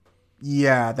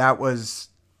 Yeah, that was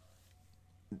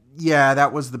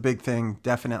the big thing.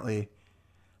 Definitely,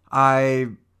 I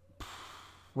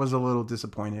was a little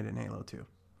disappointed in Halo 2.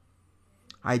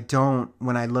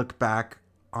 When I look back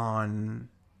on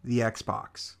the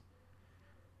Xbox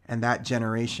and that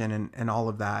generation and all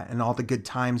of that and all the good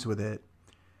times with it,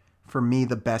 for me,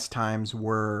 the best times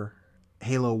were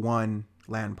Halo 1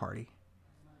 LAN party.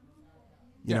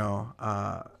 you know,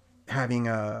 having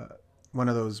one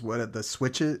of those the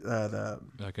switches, the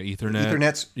like a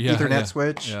Ethernet, Ethernet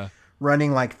switch,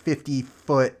 running like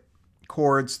 50-foot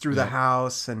cords through the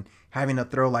house, and having to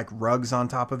throw like rugs on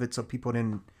top of it so people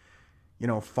didn't, you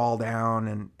know, fall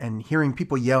down, and hearing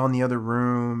people yell in the other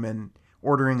room, and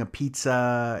ordering a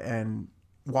pizza, and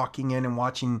walking in and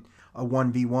watching a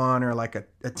 1v1 or like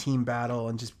a team battle,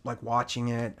 and just like watching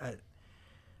it.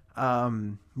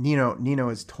 Nino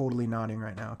is totally nodding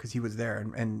right now because he was there,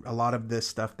 and a lot of this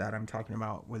stuff that I'm talking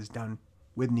about was done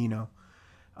with Nino.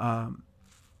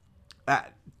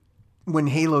 When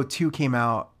Halo 2 came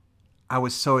out, I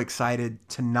was so excited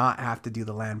to not have to do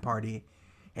the LAN party,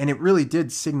 and it really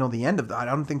did signal the end of that. I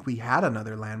don't think we had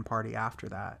another LAN party after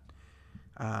that.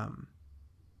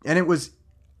 And it was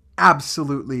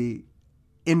absolutely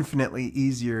infinitely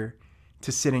easier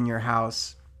to sit in your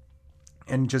house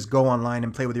and just go online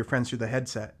and play with your friends through the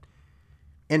headset.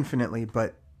 Infinitely.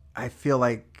 But I feel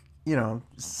like, you know,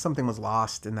 something was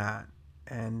lost in that.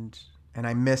 And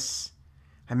I miss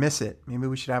it. Maybe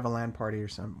we should have a LAN party or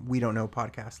some We Don't Know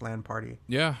podcast LAN party.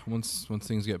 Yeah, once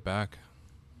things get back.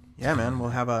 Yeah, man, we'll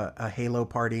have a Halo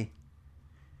party.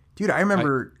 Dude, I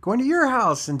remember going to your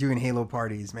house and doing Halo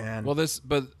parties, man. Well,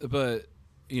 but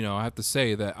you know, I have to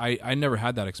say that I never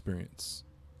had that experience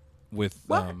with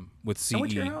CE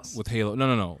with Halo.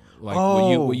 No. Like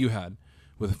what you had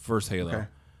with first Halo.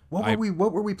 Okay.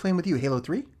 What were we playing with you? Halo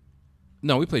 3?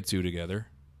 No, we played 2 together.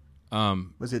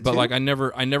 Was it? But 2? like I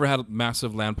never had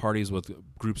massive LAN parties with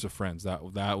groups of friends.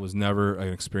 That was never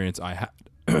an experience I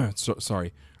had.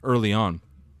 Sorry, early on.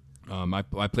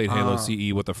 I played Halo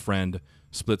CE with a friend,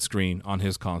 split screen on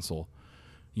his console,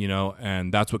 you know,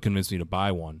 and that's what convinced me to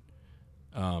buy one.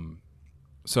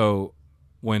 So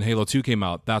when Halo 2 came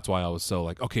out, that's why I was so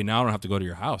like, okay, now I don't have to go to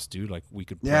your house, dude. Like we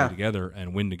could play together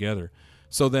and win together.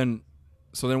 So then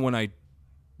when I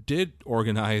did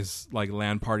organize like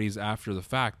LAN parties after the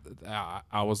fact,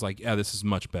 I was like, yeah, this is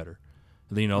much better.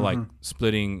 You know, like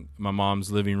splitting my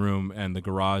mom's living room and the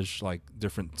garage, like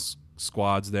different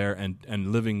squads there,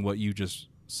 and living what you just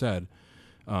said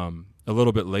a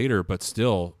little bit later, but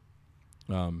still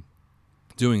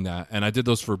doing that. And I did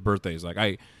those for birthdays.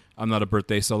 Like I'm not a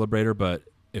birthday celebrator, but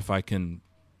if I can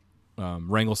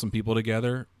wrangle some people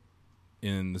together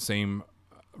in the same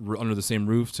under the same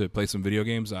roof to play some video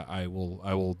games, I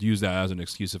will use that as an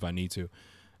excuse if I need to.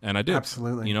 And I did,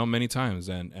 absolutely, you know, many times,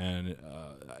 and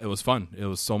it was fun. It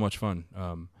was so much fun.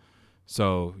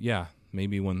 So yeah,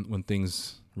 maybe when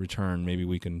things return, maybe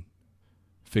we can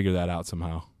figure that out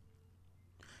somehow.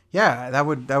 Yeah, that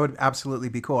would absolutely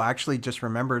be cool. I actually just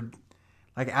remembered,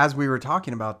 like, as we were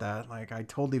talking about that, like I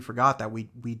totally forgot that we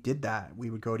did that. We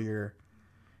would go to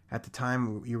at the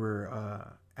time you were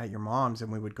at your mom's,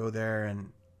 and we would go there,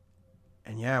 and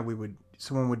yeah,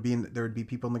 someone would be there would be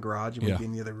people in the garage, and we'd be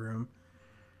in the other room,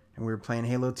 and we were playing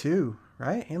Halo 2,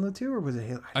 right? Halo 2, or was it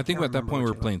Halo? I think at that point we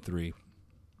were playing 3.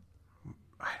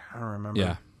 I don't remember.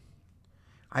 Yeah.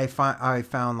 I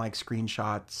found like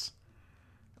screenshots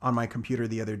on my computer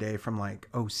the other day from like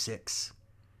 2006,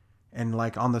 and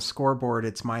like on the scoreboard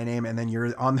it's my name, and then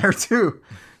you're on there too.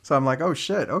 So I'm like, oh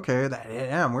shit, okay,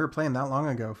 we were playing that long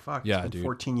ago. Fuck, yeah, it's been dude.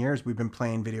 14 years we've been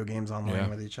playing video games online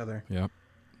with each other. Yeah,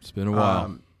 it's been a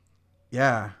while.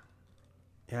 Yeah,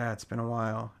 it's been a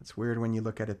while. It's weird when you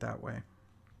look at it that way.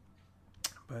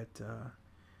 But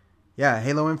yeah,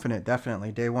 Halo Infinite,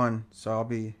 definitely day one. So I'll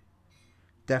be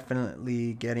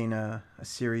definitely getting a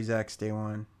Series X day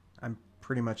one. I'm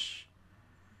pretty much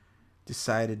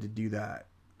decided to do that.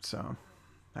 So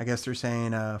I guess they're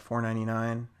saying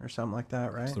 $499 or something like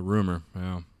that, right? That's the rumor.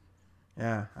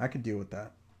 Yeah, I could deal with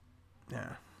that.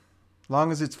 Yeah, as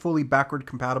long as it's fully backward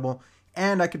compatible,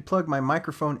 and I could plug my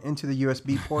microphone into the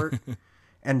USB port,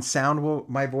 and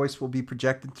my voice will be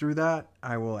projected through that,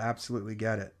 I will absolutely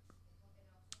get it.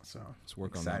 So let's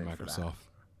work on that, Microsoft.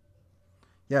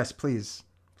 Yes, please.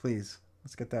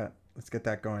 Let's get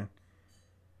that going.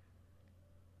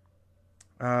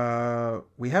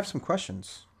 We have some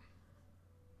questions.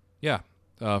 Yeah.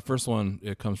 First one,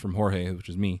 it comes from Jorge, which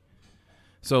is me.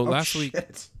 So last week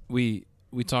we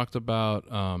talked about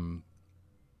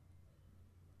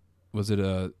was it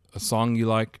a song you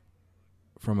like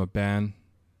from a band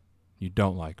you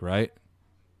don't like, right?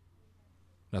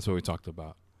 That's what we talked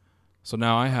about. So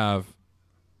now I have,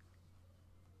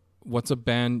 what's a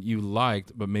band you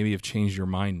liked but maybe have changed your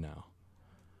mind now?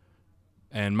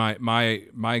 And my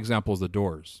example is The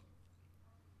Doors.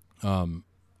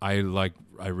 I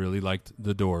really liked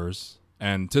The Doors,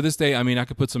 and to this day, I mean, I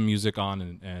could put some music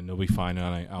on and it'll be fine,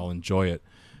 and I'll enjoy it.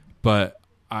 But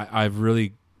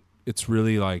it's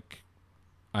really like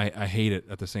I hate it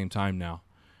at the same time now.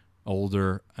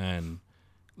 older and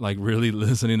like really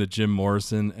listening to Jim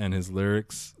Morrison and his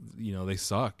lyrics, you know, they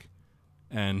suck.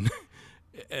 And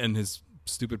and his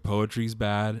stupid poetry's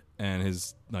bad, and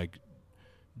his like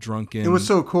drunken. It was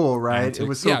so cool, right? antics. It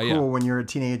was so Yeah, cool yeah. when you're a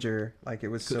teenager. Like it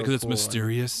was so Because it's cool.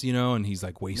 mysterious, you know, and he's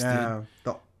like wasted. Yeah.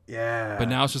 Yeah. But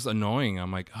now it's just annoying.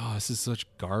 I'm like, oh, this is such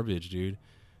garbage, dude.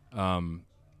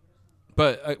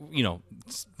 But you know,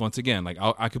 once again, like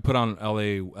I could put on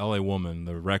LA Woman,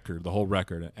 the record, the whole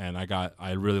record, and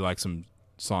I really like some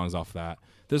songs off that.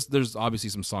 There's obviously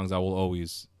some songs I will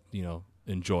always, you know,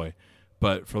 enjoy,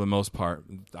 but for the most part,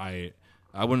 I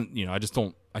wouldn't, you know, I just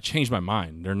don't. I changed my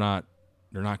mind. They're not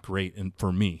great, and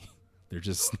for me, they're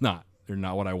just not. They're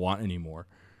not what I want anymore.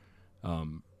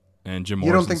 And Jim Morrison.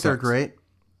 You don't think sucks. they're great?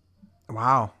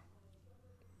 Wow.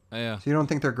 Yeah. So you don't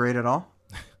think they're great at all?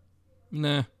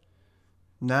 Nah.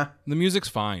 Nah. The music's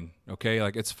fine, okay?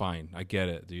 Like it's fine. I get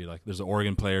it, dude. Like there's an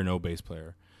organ player, no bass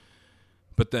player.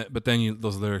 But then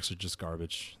those lyrics are just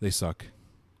garbage. They suck.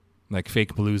 Like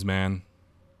Fake Blues Man,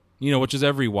 you know, which is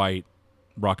every white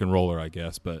rock and roller, I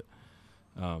guess. But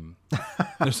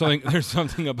there's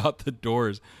something about the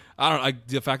Doors.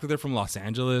 The fact that they're from Los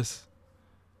Angeles.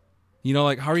 You know,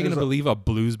 like how are you going to believe a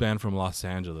blues band from Los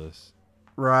Angeles?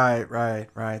 Right.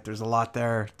 There's a lot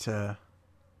there to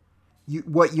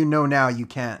what you know now. You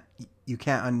can't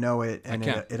unknow it, and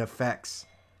it affects.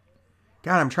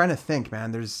 God, I'm trying to think,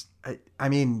 man. I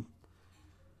mean,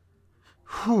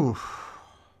 whew.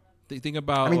 Think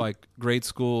about like grade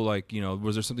school. Like, you know,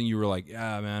 was there something you were like,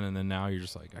 yeah, man, and then now you're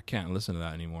just like, I can't listen to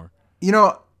that anymore. You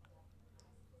know,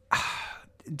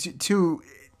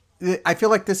 I feel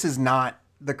like this is not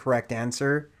the correct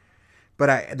answer,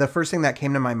 but the first thing that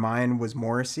came to my mind was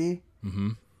Morrissey. Mm-hmm.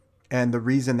 And the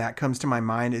reason that comes to my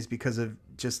mind is because of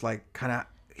just like kind of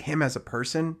him as a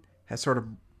person has sort of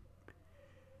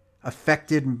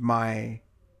affected my,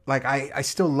 like, I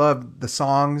still love the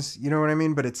songs, you know what I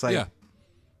mean? But it's like, yeah.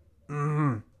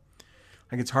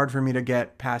 Like it's hard for me to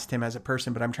get past him as a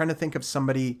person, but I'm trying to think of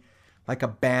somebody like a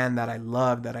band that I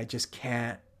love that I just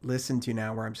can't listen to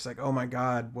now, where I'm just like, oh my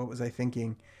God, what was I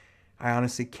thinking? I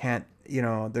honestly can't, you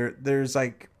know, there's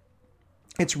like,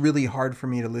 it's really hard for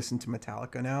me to listen to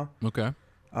Metallica now. Okay.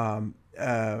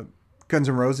 Guns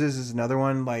N' Roses is another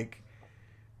one, like,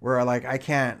 where like I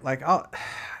can't, like, I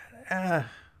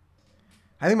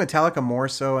think Metallica more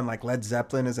so, and like Led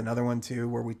Zeppelin is another one too,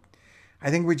 where I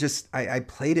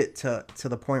played it to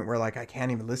the point where like I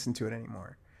can't even listen to it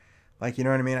anymore. Like, you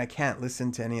know what I mean? I can't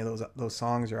listen to any of those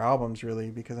songs or albums really,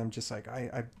 because I'm just like,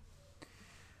 I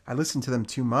listen to them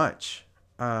too much.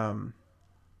 I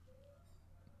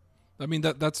mean,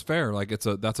 that's fair. Like that's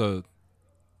a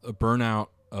burnout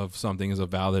of something is a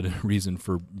valid reason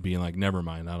for being like, never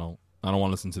mind. I don't want to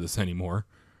listen to this anymore.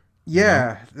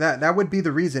 Yeah, you know? that would be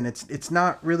the reason. It's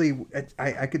not really.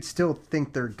 I could still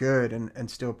think they're good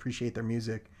and still appreciate their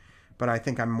music, but I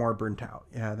think I'm more burnt out.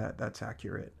 Yeah, that's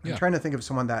accurate. I'm trying to think of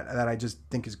someone that I just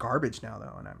think is garbage now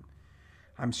though, and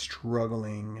I'm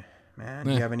struggling, man.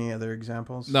 Do you have any other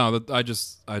examples? No, I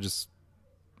just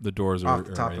the Doors are off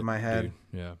the top of my head.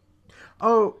 Dude. Yeah.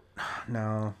 Oh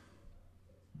no,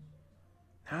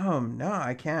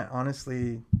 I can't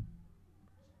honestly.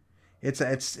 It's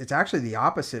actually the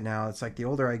opposite now. It's like the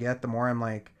older I get, the more I'm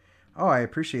like, oh, I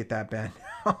appreciate that band.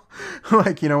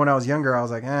 Like, you know, when I was younger, I was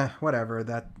like, whatever.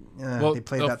 That they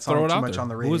played that song too much on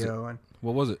the radio. And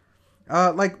what was it?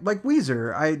 Like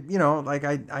Weezer. I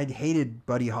hated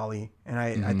Buddy Holly, and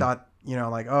I thought, you know,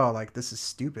 like, oh, like this is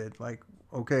stupid. Like,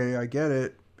 okay, I get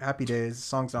it. Happy Days. The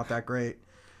song's not that great.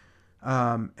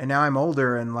 And now I'm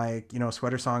older, and like, you know,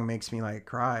 Sweater Song makes me like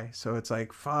cry. So it's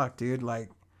like, fuck, dude,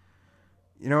 like.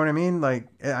 You know what I mean? Like,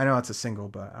 I know it's a single,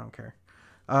 but I don't care.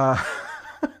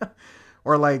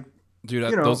 Or like,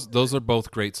 dude, you know, those are both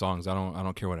great songs. I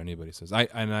don't care what anybody says. I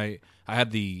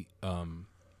had the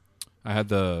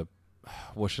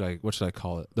what should I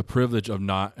call it? The privilege of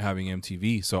not having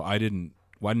MTV, so I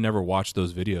never watched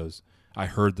those videos. I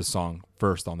heard the song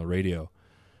first on the radio,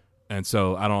 and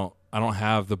so I don't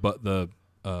have the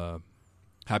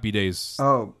Happy Days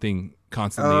thing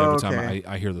constantly every time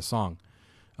I hear the song.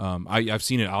 I've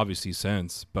seen it obviously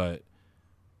since, but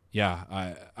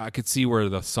yeah, I could see where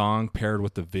the song paired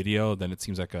with the video, then it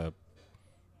seems like a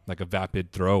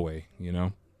vapid throwaway, you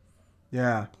know?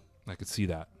 Yeah. I could see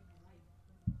that.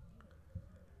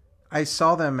 I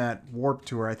saw them at Warped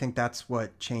Tour. I think that's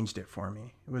what changed it for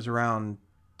me. It was around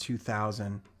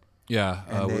 2000. Yeah,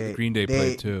 Green Day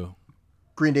played too.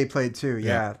 Green Day played too,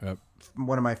 yeah. Yep.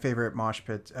 One of my favorite mosh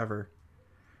pits ever.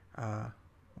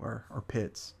 Or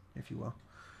pits, if you will.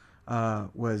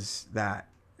 Was that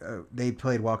they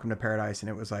played Welcome to Paradise, and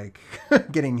it was like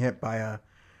getting hit by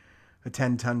a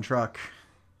 10-ton truck.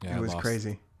 Yeah, It was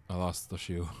crazy. I lost the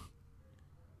shoe.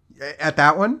 At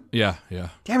that one? Yeah, yeah.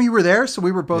 Damn, you were there? So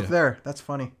we were both Yeah. there. That's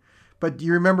funny. But do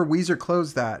you remember Weezer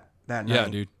closed that night? Yeah,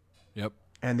 dude. Yep.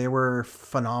 And they were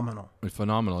phenomenal.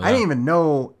 Phenomenal. Yeah. I didn't even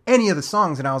know any of the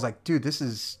songs, and I was like, dude, this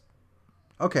is...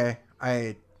 Okay,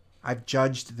 I've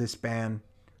judged this band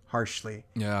harshly.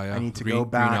 Yeah, yeah. I need to go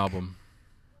back. Green Album.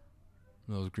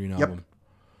 That was Green Album.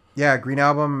 Yeah, Green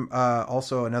Album.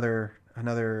 Also another.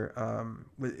 And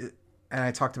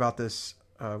I talked about this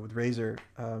with Razor.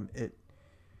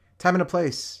 Time and a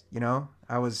place. You know,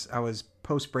 I was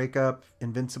post breakup,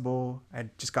 Invincible. I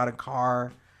just got a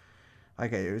car.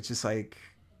 Like it was just like,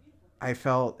 I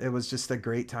felt it was just a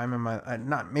great time in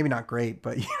my maybe not great,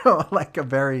 but like a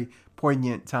very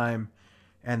poignant time.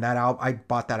 And that I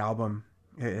bought that album.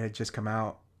 It had just come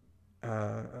out.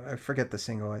 I forget the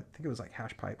single. I think it was like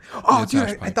Hash Pipe. Oh,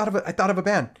 dude, I thought of a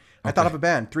band. Okay. I thought of a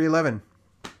band. 311.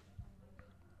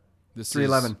 This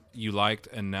 311. Is you liked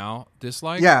and now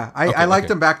dislike? Yeah, I liked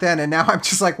them back then, and now I'm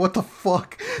just like, what the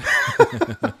fuck?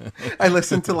 I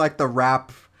listened to like the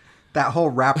rap, that whole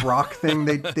rap rock thing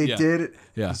they Yeah. did.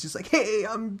 Yeah. It's just like, hey,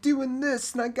 I'm doing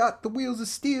this, and I got the Wheels of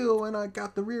Steel, and I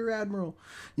got the Rear Admiral.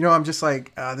 You know, I'm just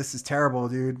like, this is terrible,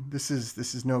 dude. This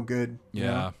is no good. Yeah,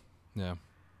 you know? yeah.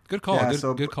 Good call.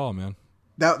 Yeah, Good call, man.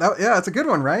 Yeah, it's a good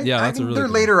one, right? Yeah, that's a really their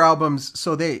good later albums.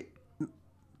 So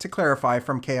to clarify,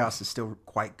 From Chaos is still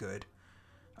quite good.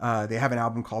 They have an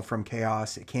album called From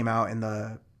Chaos. It came out in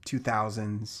the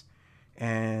 2000s,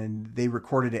 and they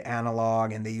recorded it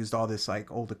analog, and they used all this like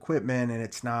old equipment, and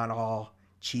it's not all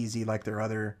cheesy like their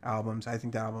other albums. I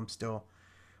think the album still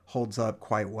holds up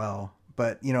quite well.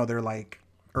 But they're like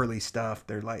early stuff.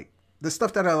 They're like the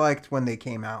stuff that I liked when they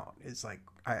came out. Is like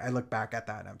I look back at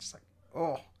that and I'm just like,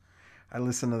 oh, I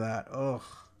listened to that. Oh,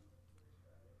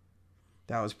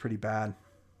 that was pretty bad.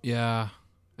 Yeah.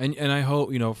 And I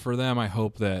hope, for them, I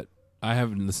hope that I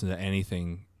haven't listened to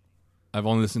anything. I've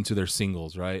only listened to their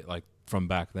singles, right? Like from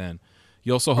back then.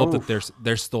 You also hope that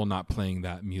they're still not playing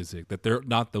that music, that they're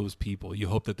not those people. You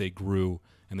hope that they grew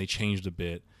and they changed a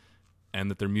bit and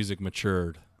that their music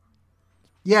matured.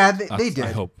 Yeah, they did.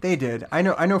 I hope. They did. I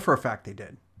know for a fact they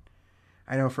did.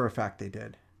 I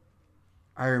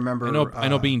remember. I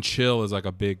know being chill is like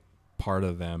a big part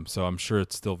of them, so I'm sure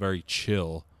it's still very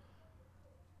chill.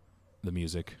 The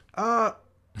music.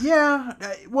 Yeah.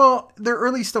 Well, their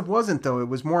early stuff wasn't though. It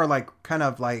was more like kind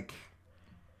of like,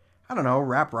 I don't know,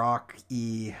 rap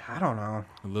rock-y. I don't know.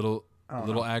 A little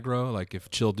aggro, like if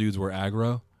chill dudes were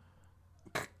aggro.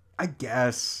 I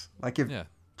guess like if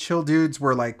chill dudes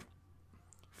were like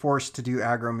forced to do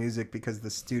aggro music because the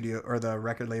studio or the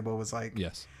record label was like,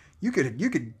 yes, you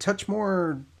could touch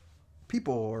more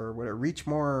people or whatever, reach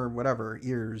more whatever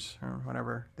ears or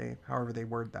whatever however they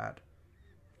word that.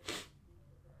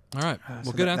 All right.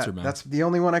 Well, good answer, man. That's the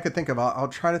only one I could think of. I'll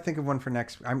try to think of one for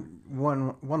next.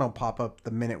 One will pop up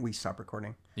the minute we stop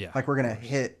recording. Yeah. Like we're gonna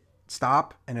hit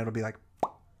stop and it'll be like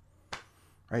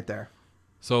right there.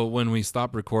 So when we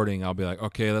stop recording, I'll be like,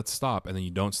 okay, let's stop, and then you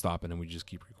don't stop, and then we just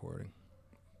keep recording.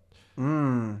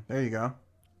 There you go.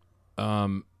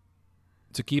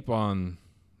 To keep on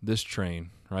this train,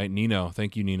 right? Nino,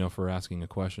 thank you, Nino, for asking a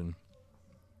question.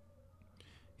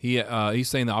 He's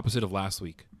saying the opposite of last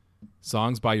week.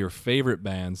 Songs by your favorite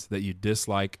bands that you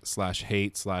dislike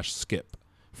 /hate /skip.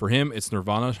 For him, it's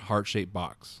Nirvana Heart-Shaped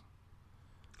Box.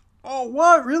 Oh,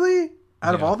 what? Really?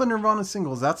 Out of all the Nirvana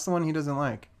singles, that's the one he doesn't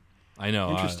like. I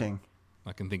know. Interesting.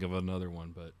 I can think of another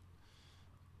one, but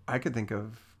I could think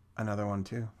of another one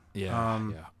too.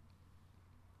 Yeah. Yeah.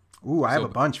 Ooh, I have a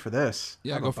bunch for this.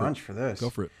 Yeah, Go for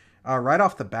it. Right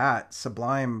off the bat,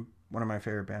 Sublime, one of my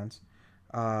favorite bands.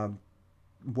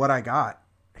 What I Got.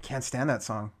 I can't stand that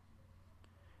song.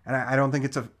 And I don't think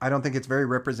it's very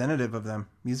representative of them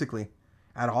musically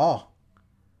at all.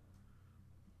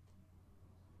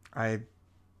 I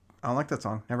don't like that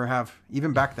song. Never have.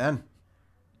 Even back then.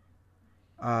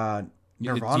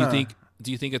 Nirvana.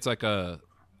 Do you think it's like do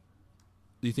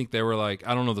you think they were like,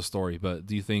 I don't know the story, but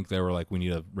do you think they were like, we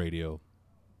need a radio?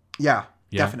 Yeah,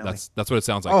 definitely. That's what it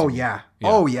sounds like. Oh yeah.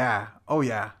 Oh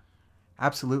yeah.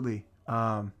 Absolutely.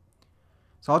 So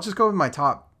I'll just go with my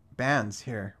top bands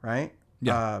here, right?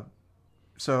 Yeah.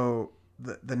 So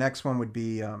the next one would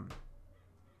be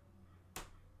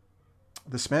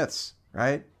the Smiths,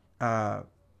 right? I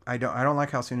don't like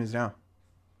How Soon Is Now.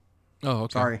 Oh,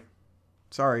 okay.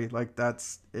 Sorry. Like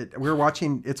that's it. We were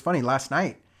watching. It's funny. Last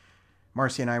night,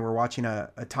 Marcy and I were watching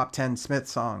a top 10 Smith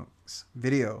songs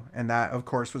video, and that of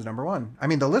course was number one. I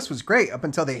mean, the list was great up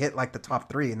until they hit like the top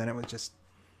 3, and then it was just,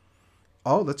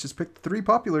 let's just pick the 3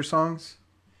 popular songs,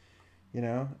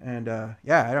 And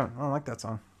I don't like that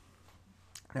song.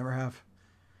 Never have.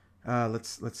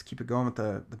 Let's keep it going with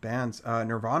the bands.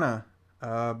 Nirvana.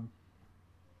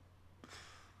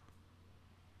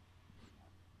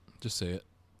 Just say it.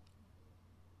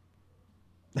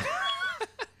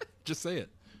 Just say it.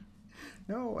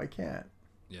 No, I can't.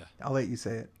 Yeah. I'll let you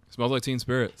say it. Smells Like Teen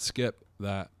Spirit. Skip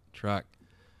that track.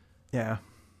 Yeah.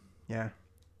 Yeah.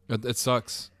 It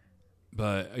sucks,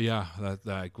 but yeah,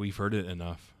 that we've heard it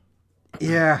enough.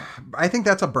 Yeah, I think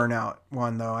that's a burnout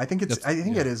one though. I think Yeah.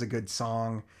 it is a good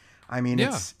song. I mean,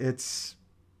 Yeah. it's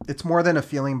more than a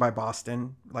Feeling by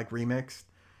Boston, like remixed.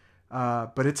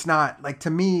 But it's not like, to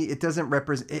me, it doesn't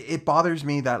represent. It bothers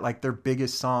me that like their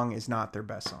biggest song is not their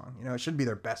best song. You know, it should be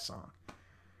their best song,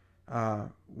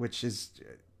 which is,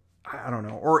 I don't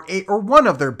know, or one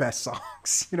of their best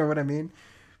songs. You know what I mean?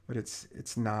 But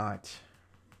it's not.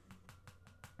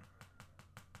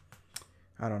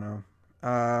 I don't know.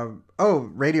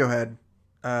 Radiohead,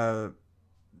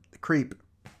 Creep.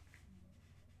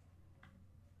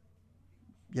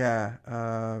 Yeah.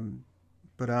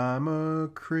 But I'm a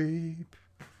creep.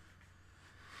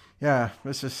 Yeah,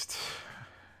 it's just,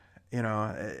 you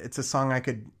know, it's a song I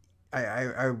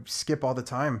skip all the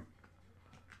time,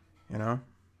 you know?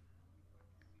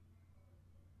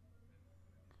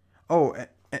 Oh,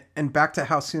 and back to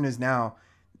How Soon Is Now.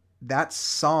 That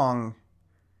song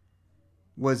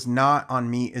was not on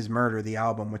Meat is Murder, the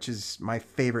album, which is my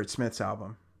favorite Smiths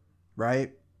album,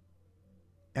 right?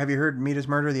 Have you heard Meat is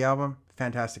Murder, the album?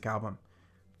 Fantastic album.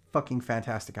 Fucking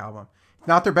fantastic album.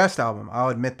 Not their best album, I'll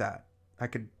admit that. I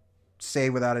could say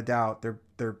without a doubt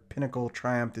their pinnacle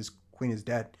triumph is Queen is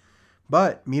Dead.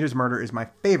 But Meat is Murder is my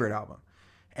favorite album.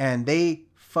 And they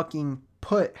fucking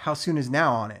put How Soon Is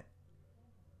Now on it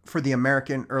for the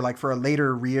American, or like for a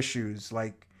later reissues.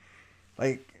 Like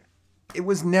it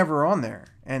was never on there.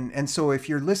 And so if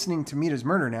you're listening to Meat is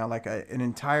Murder now, like an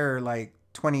entire like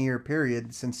 20-year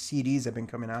period since CDs have been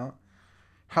coming out,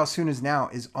 How Soon Is Now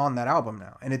is on that album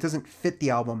now. And it doesn't fit the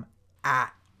album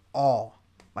at all.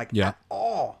 Like, at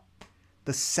all.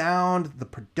 The sound, the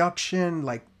production,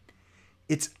 like,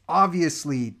 it's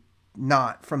obviously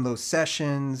not from those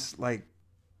sessions. Like,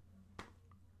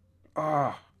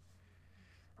 so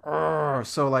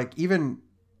like even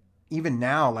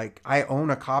now, like, I own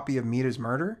a copy of Meat is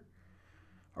Murder,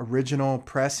 original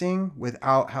pressing,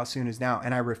 without How Soon Is Now,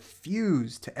 and I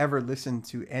refuse to ever listen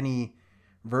to any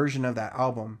version of that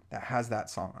album that has that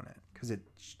song on it, because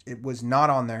it was not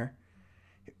on there.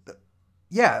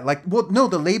 Yeah, like, well, no,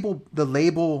 the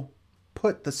label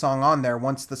put the song on there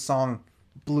once the song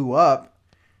blew up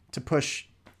to push,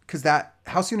 because that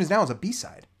How Soon Is Now is a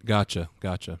B-side. Gotcha.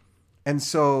 And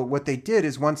so what they did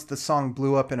is, once the song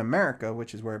blew up in America,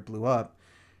 which is where it blew up,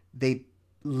 they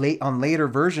on later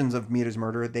versions of Meat is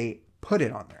Murder, they put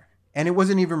it on there. And it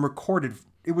wasn't even recorded.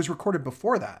 It was recorded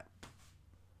before that.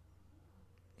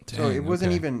 Dang, so it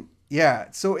wasn't even,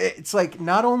 yeah. So it's like,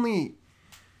 not only,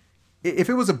 if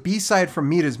it was a B-side from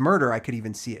Meat is Murder, I could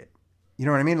even see it. You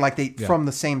know what I mean? Like from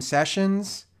the same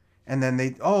sessions, and then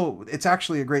it's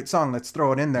actually a great song, let's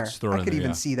throw it in there. I could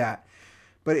even see that.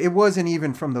 But it wasn't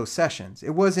even from those sessions.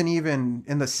 It wasn't even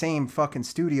in the same fucking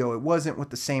studio. It wasn't with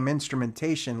the same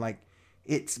instrumentation. Like,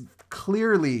 it's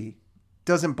clearly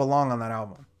doesn't belong on that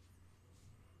album.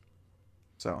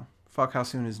 So, fuck How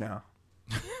Soon Is Now.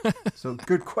 So,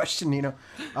 good question, Nino.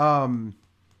 I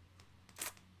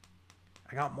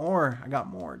got more,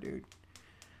 dude.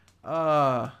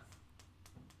 I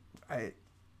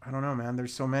don't know, man.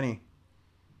 There's so many.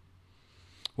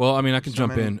 Well, I mean, I can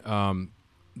jump in.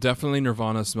 Definitely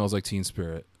Nirvana, Smells Like Teen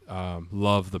Spirit.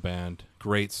 Love the band.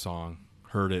 Great song.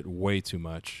 Heard it way too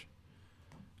much.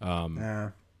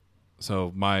 Yeah.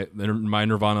 So my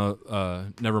Nirvana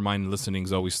Nevermind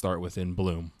listenings always start with In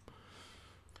Bloom.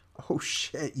 Oh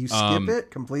shit! You skip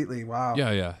it completely. Wow.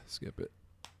 Yeah. Skip it.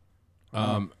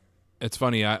 It's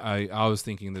funny. I was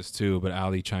thinking this too, but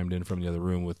Ali chimed in from the other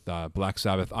room with Black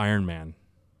Sabbath, Iron Man.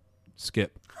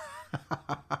 Skip.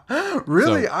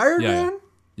 Really, so, Iron Man?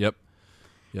 Yep.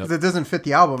 Because it doesn't fit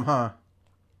the album, huh?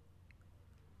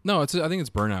 No, I think it's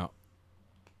Burnout.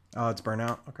 Oh, it's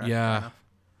Burnout. Okay. Yeah.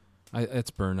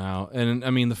 It's Burnout, and I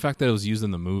mean the fact that it was used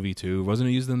in the movie too. Wasn't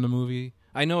it used in the movie?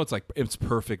 I know it's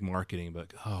perfect marketing,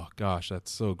 but oh gosh, that's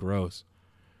so gross.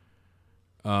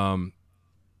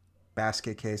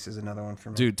 Basket Case is another one for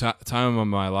me. Dude, Time of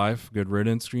My Life, Good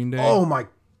Riddance, Green Day. Oh my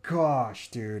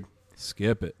gosh, dude.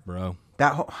 Skip it, bro.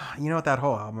 That whole, that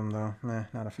whole album though,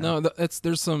 not a fan. No,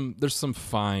 there's some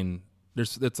fine.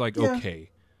 It's like okay.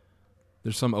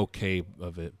 There's some okay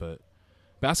of it, but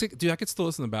dude, I could still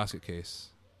listen to Basket Case.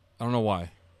 I don't know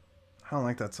why. I don't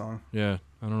like that song. Yeah,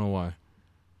 I don't know why.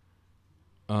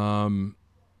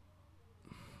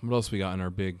 What else we got in our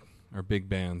big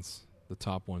bands? The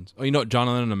top ones. Oh, you know what? John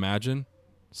Lennon, Imagine.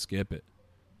 Skip it.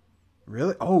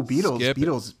 Really? Oh, Beatles. Skip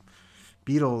it.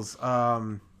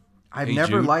 Beatles. I've Hey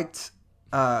never Jude? liked.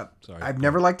 Sorry. I've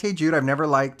never liked Hey Jude. I've never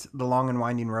liked The Long and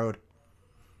Winding Road.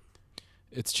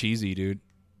 It's cheesy, dude.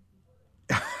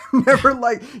 Never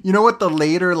like. You know what? The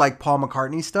later like Paul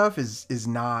McCartney stuff does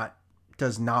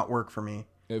not work for me.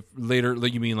 If later,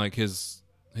 like you mean like his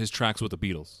tracks with the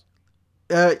Beatles?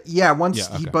 Yeah. Once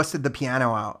Yeah, he okay. busted the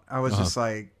piano out, I was just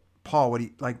like, Paul, what do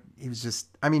you like? He was just.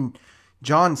 I mean,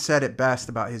 John said it best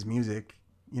about his music.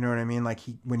 You know what I mean? Like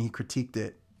when he critiqued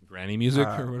it. Granny music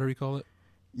or whatever you call it.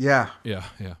 Yeah. Yeah.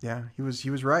 He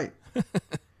was right.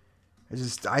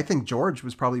 I think George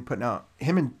was probably putting out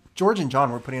George and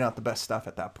John were putting out the best stuff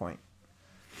at that point,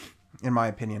 in my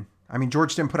opinion. I mean,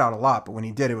 George didn't put out a lot, but when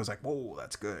he did, it was like, whoa,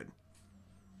 that's good.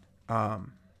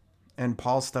 And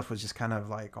Paul's stuff was just kind of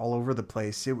like all over the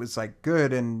place. It was like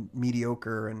good and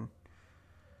mediocre, and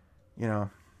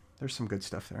there's some good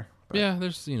stuff there. But, Yeah,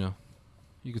 there's you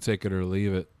could take it or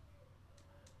leave it.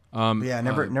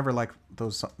 Never like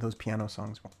those piano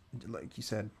songs, like you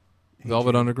said. Hey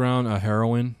Velvet Jude. Underground,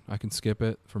 Heroin. I can skip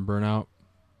it from Burnout.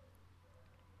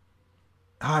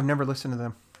 Oh, I've never listened to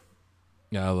them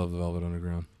Yeah, I love the Velvet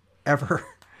Underground.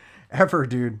 ever,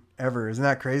 dude, ever. Isn't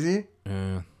that crazy?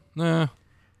 Yeah, nah.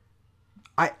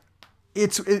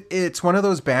 It's one of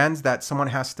those bands that someone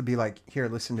has to be like, here,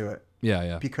 listen to it,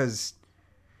 Yeah. because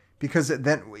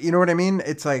then you know what I mean.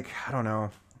 It's like, I don't know.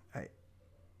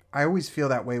 I always feel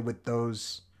that way with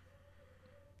those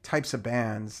types of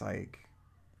bands. Like,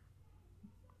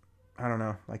 I don't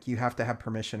know. Like you have to have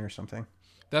permission or something.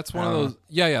 That's one of those.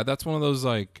 Yeah. That's one of those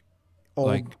like.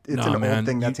 Old. It's an old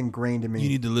thing that's ingrained in me. You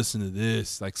need to listen to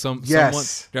this. Like someone.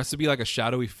 Yes. There has to be like a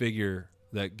shadowy figure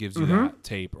that gives you that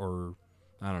tape, or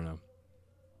I don't know.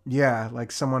 Yeah,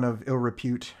 like someone of ill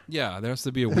repute. Yeah, there has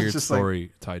to be a weird just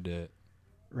story tied to it.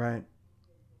 Right.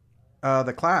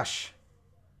 The Clash.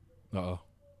 Uh-oh.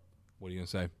 What are you gonna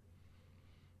say?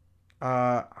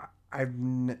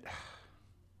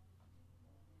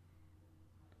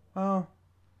 Well,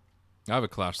 I have a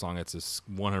Clash song that's a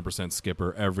 100%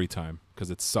 skipper every time because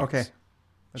it sucks. okay.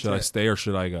 Should I stay or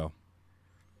should I go?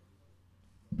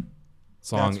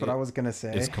 Song That's what I was gonna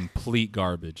say. is complete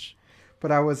garbage.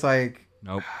 But I was like,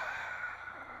 Nope.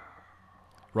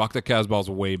 Rock the Casbah's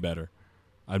way better.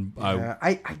 I don't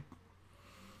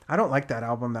like that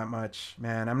album that much,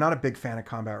 man. I'm not a big fan of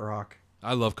Combat Rock.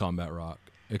 love Combat Rock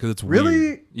because it's Really?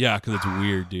 weird. Yeah, because it's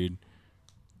weird, dude.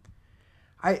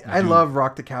 I love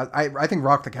Rock the Cas. I think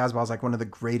Rock the Casbah is like one of the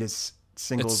greatest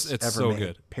singles It's ever so made.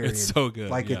 good. Period. It's so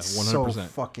good. Like Yeah, it's 100%. so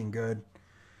fucking good.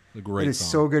 A great It is song.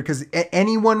 so good because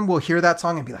anyone will hear that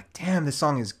song and be like, "Damn, this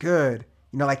song is good."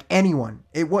 Like anyone.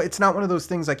 It's not one of those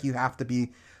things like you have to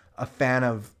be a fan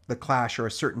of the Clash or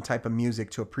a certain type of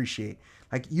music to appreciate.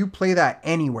 Like you play that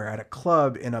anywhere, at a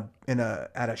club, at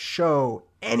a show,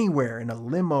 anywhere, in a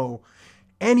limo,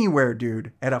 anywhere,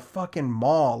 dude, at a fucking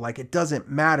mall. Like it doesn't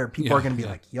matter. People are gonna be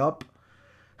like, "Yup."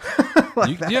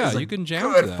 You can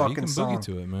jam to that. You can boogie song.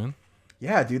 to it, man.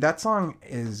 Yeah, dude, that song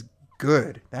is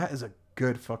good. That is a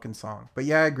good fucking song. But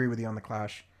yeah, I agree with you on the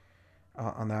Clash,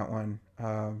 on that one.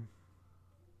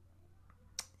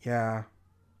 Yeah.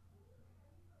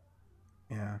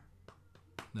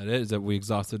 That is that we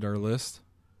exhausted our list.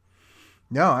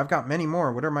 No, I've got many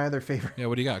more. What are my other favorite? Yeah,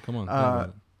 what do you got? Come on.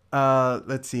 talk about it.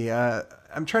 Let's see.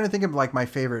 I'm trying to think of like my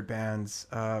favorite bands.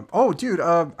 Dude,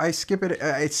 I skip it.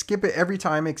 I skip it every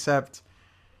time except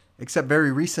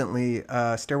very recently.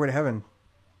 Stairway to Heaven.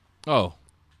 Oh,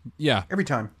 yeah, Every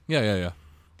time. yeah.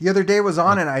 The other day was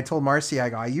on, and I told Marcy,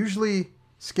 I usually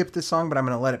skip this song, but I'm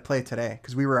gonna let it play today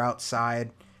because we were outside.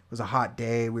 It was a hot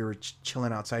day. We were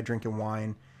chilling outside drinking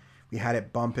wine. We had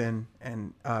it bumping,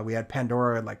 and we had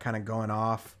Pandora like kind of going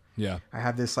off. Yeah. I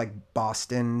have this like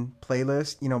Boston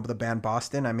playlist, the band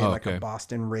Boston. I made okay. a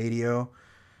Boston radio.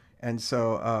 And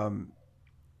so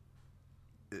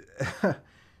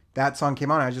that song came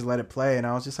on. I just let it play, and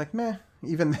I was just like, meh,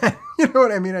 even then. You know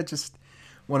what I mean?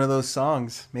 One of those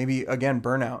songs. Maybe, again,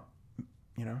 Burnout.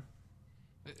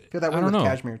 Feel that way I with don't know.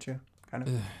 Kashmir, too. Kind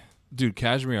of. Dude,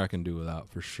 Kashmir I can do without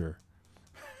for sure.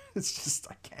 It's just,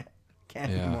 I can't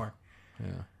Yeah. anymore.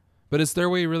 Yeah. But is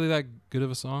Stairway really that good of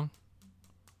a song?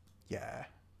 Yeah.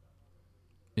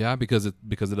 Yeah, because it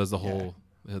does the whole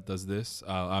it does this.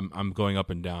 I'm going up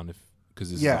and down because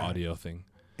this is Yeah. the audio thing.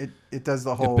 It does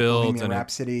the whole builds Bohemian and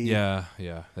Rhapsody. Yeah,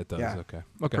 it does. Yeah. Okay.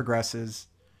 Progresses.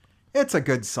 It's a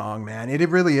good song, man. It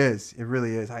really is. It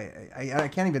really is. I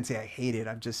can't even say I hate it.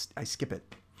 I skip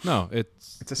it. No,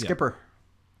 it's a skipper.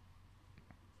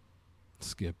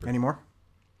 Skipper. Any more?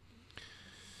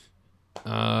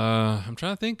 I'm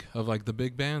trying to think of like the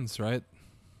big bands, right?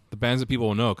 The bands that people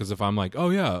will know. Because if I'm like, oh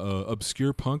yeah,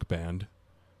 obscure punk band,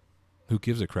 who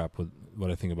gives a crap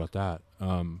what I think about that?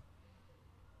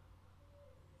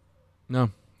 No,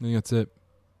 I think that's it.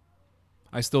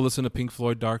 I still listen to Pink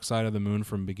Floyd Dark Side of the Moon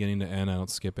from beginning to end. I don't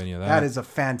skip any of that. That is a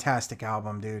fantastic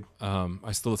album, dude.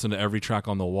 I still listen to every track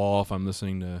on The Wall if I'm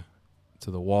listening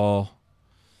to The Wall.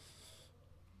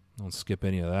 Don't skip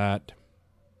any of that.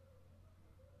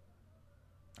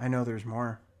 I know there's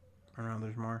more. I know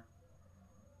there's more.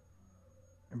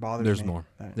 It bothers There's me. more.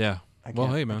 that Yeah. I Well,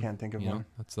 can't- hey, man. I can't think of You know, one.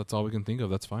 that's all we can think of.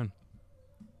 That's fine.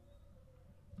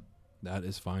 That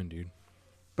is fine, dude.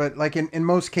 But like in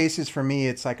most cases for me,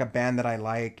 it's like a band that I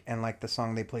like and like the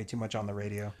song they play too much on the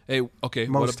radio. Hey, okay.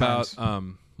 Most what about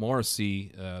times.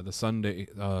 Morrissey, the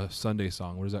Sunday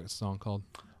song? What is that song called?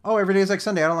 Oh, Every Day is Like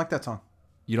Sunday. I don't like that song.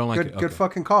 You don't like Good, it? good Okay.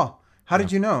 fucking call. How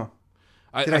did you know?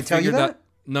 Did I tell you figured that?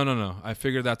 No. I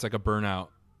figured that's like a burnout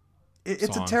It's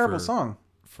a song terrible for- song.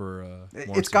 for. It's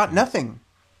Morrissey got fans. nothing.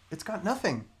 It's got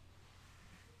nothing.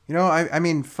 You know, I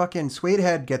mean, fucking Suede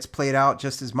Head gets played out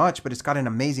just as much, but it's got an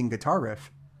amazing guitar riff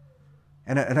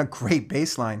and a great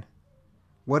bass line.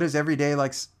 What does Every Day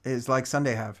is like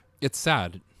Sunday have? It's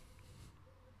sad.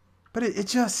 But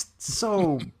it's just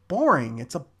so boring.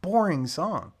 It's a boring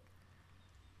song.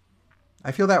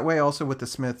 I feel that way also with the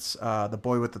Smiths, The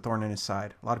Boy with the Thorn in His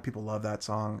Side. A lot of people love that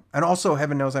song. And also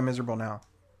Heaven Knows I'm Miserable Now.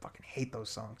 Fucking hate those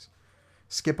songs.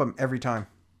 Skip them every time.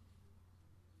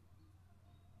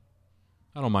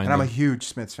 I don't mind. And I'm a them. huge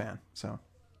Smiths fan. So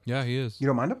Yeah, he is. you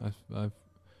don't mind them? I've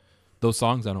those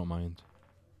songs I don't mind.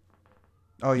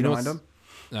 Oh, you know don't mind what's- them?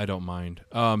 I don't mind.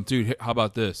 Dude, how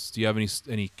about this? Do you have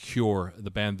any Cure? The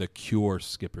band The Cure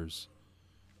skippers.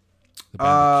 The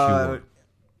band The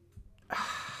Cure.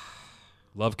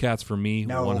 Love Cats for me,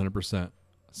 No. 100%.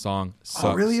 Song sucks.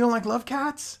 Oh, really? You don't like Love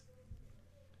Cats?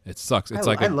 It sucks. It's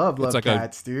I love Love it's like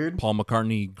Cats, dude. a Paul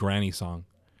McCartney granny song.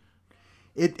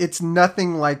 It's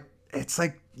nothing like. It's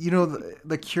like, you know,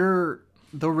 the Cure.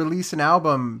 They'll release an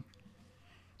album.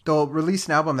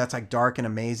 That's like dark and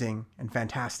amazing and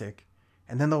fantastic,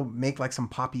 and then they'll make like some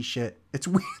poppy shit. It's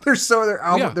weird. Their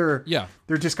album, Yeah.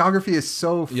 their discography is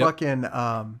so Yep.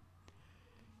 fucking.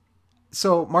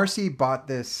 So Marcy bought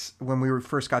this when we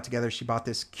first got together. She bought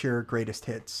this Cure Greatest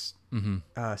Hits. The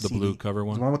CD. blue cover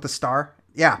one. The one with the star.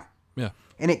 Yeah, Yeah.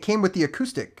 and it came with the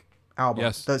acoustic album.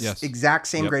 Yes, The yes. exact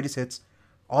same Yep. greatest hits,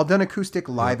 all done acoustic,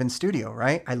 live in studio.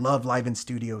 Right? I love live in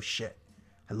studio shit.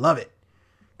 I love it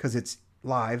because it's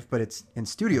live, but it's in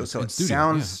studio, so in it studio,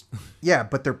 sounds yeah.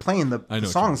 But they're playing the what you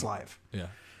songs live. Yeah.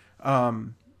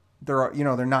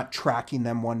 They're not tracking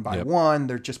them one by Yep. one.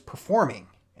 They're just performing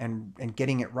and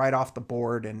getting it right off the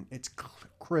board, and it's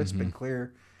crisp Mm-hmm. and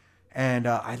clear. And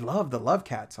I love the Love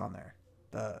Cats on there.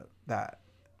 That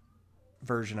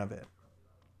version of it.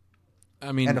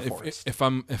 I mean, And a forest. if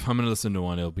I'm gonna listen to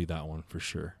one, it'll be that one for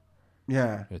sure.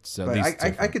 Yeah, It's at but least I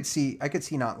different. could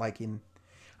see not liking.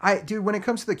 Dude, when it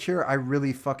comes to the Cure, I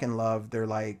really fucking love their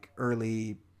like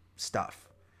early stuff.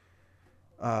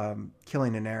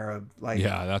 Killing an Arab, like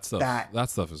Yeah, that stuff. that- That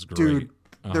stuff is great. dude.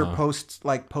 Their Uh-huh.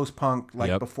 post punk, like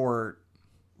Yep.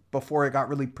 before it got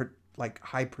really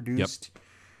high produced,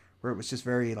 where it was just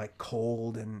very like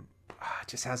cold and it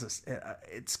just has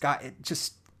it's got it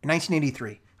just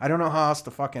 1983. I don't know how else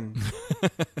to fucking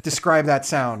describe that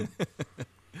sound.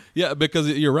 Yeah, because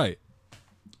you're right.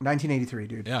 1983,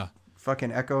 dude. Yeah.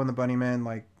 Fucking Echo and the Bunnymen,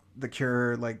 like The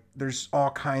Cure, like there's all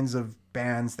kinds of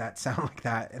bands that sound like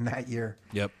that in that year.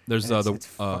 Yep. There's And the it's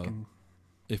fucking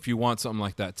if you want something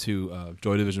like that too,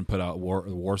 Joy Division put out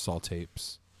the Warsaw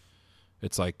tapes.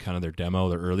 It's like kind of their demo,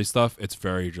 their early stuff. It's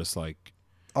very just like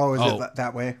is it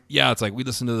that way? yeah, it's like we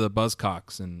listen to the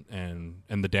Buzzcocks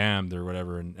and the Damned or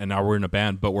whatever, and now we're in a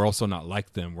band, but we're also not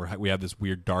like them. We have this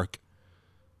weird dark,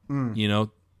 you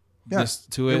know, Yeah. this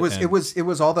to it. It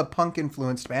was all the punk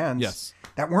influenced bands. Yes.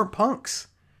 That weren't punks.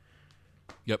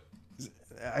 Yep.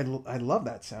 I love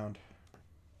that sound.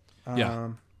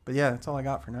 Yeah. But yeah, that's all I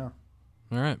got for now.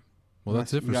 All right. Well,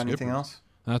 that's it You for got anything Skippers. else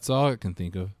That's all I can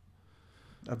think of.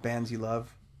 of bands you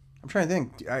love? I'm trying to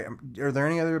think. Are there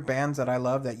any other bands that I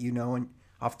love that you know and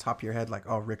off the top of your head, like,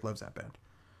 oh, Rick loves that band?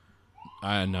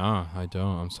 No, I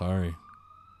don't. I'm sorry.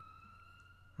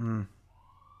 Hmm.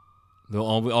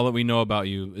 All that we know about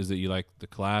you is that you like the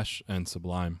Clash and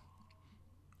Sublime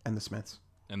And the Smiths.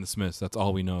 and the Smiths. That's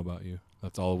all we know about you.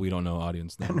 That's all we don't know,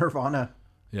 audience. And Know. Nirvana.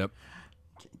 Yep.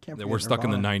 Can't That forget we're stuck in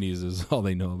the Nirvana. 90s is all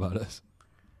they know about us.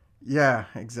 Yeah,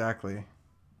 exactly.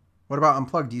 What about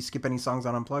Unplugged? Do you skip any songs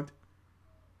on Unplugged?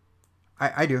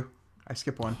 I do. I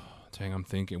skip one. Dang, I'm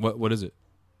thinking. What is it?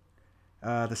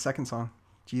 The second song,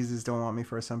 Jesus Don't Want Me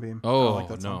for a Sunbeam. I Oh don't like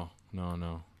that song.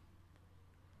 no.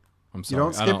 I'm You sorry.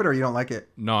 don't skip it or you don't like it?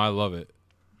 No, I love it.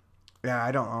 Yeah,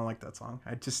 I don't like that song.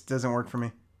 It just doesn't work for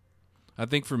me. I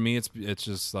think for me, it's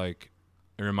just like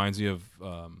it reminds me of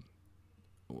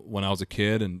when I was a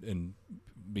kid and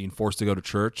being forced to go to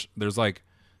church. There's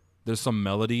some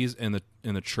melodies in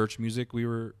the church music we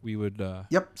would.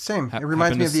 Yep, same. It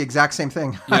reminds me of the exact same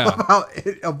thing. Yeah. I love how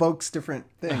it evokes different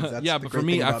things. That's yeah, the but for great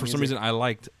me, thing about for some music. reason, I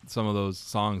liked some of those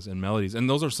songs and melodies, and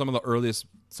those are some of the earliest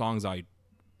songs I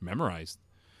memorized.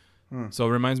 So it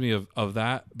reminds me of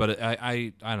that, but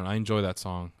I don't know. I enjoy that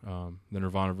song, the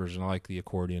Nirvana version. I like the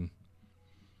accordion.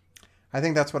 I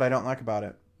think that's what I don't like about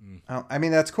it. I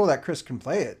mean, that's cool that Chris can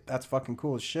play it. That's fucking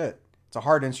cool as shit. It's a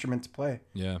hard instrument to play.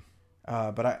 Yeah.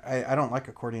 But I don't like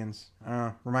accordions. I don't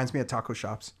know. Reminds me of taco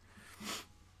shops.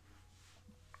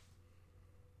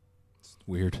 It's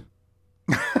weird.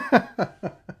 I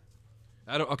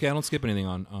don't skip anything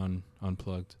on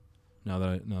Unplugged. Now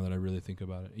that I really think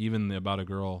about it, even the About a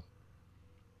Girl.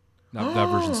 That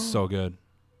version's so good.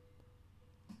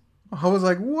 I was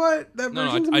like, what? That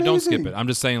version's I don't skip amazing. it. I'm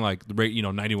just saying, like, the rate,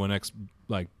 91X,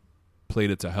 like,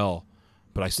 played it to hell,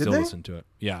 but I still they? listen to it.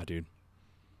 Yeah, dude.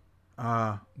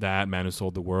 That Man Who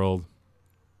Sold the World.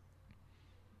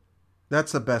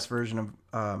 That's the best version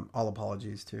of All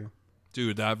Apologies too.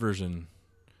 Dude, that version.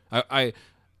 I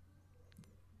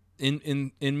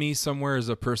in me somewhere is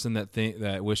a person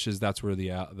that wishes that's where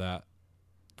that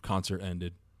concert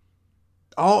ended.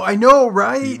 Oh, I know,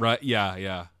 right? Right?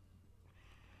 Yeah.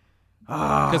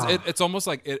 Because it's almost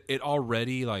like it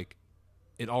already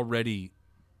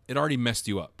messed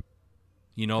you up.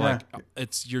 Like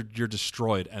you're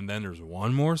destroyed, and then there's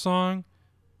one more song.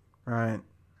 Right.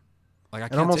 Like I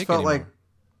can't it almost take felt anymore. like,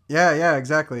 yeah,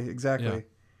 exactly. Yeah.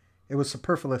 It was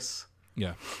superfluous.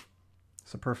 Yeah.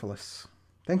 Superfluous.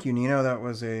 Thank you, Nino. That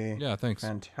was a Thanks.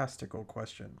 fantastical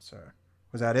question. So,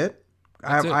 was that it?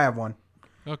 That's it. I have one.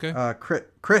 Okay.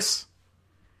 Chris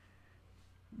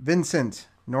Vincent,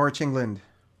 Norwich, England,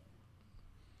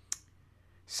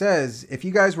 says, if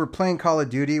you guys were playing Call of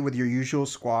Duty with your usual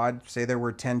squad, say there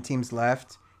were 10 teams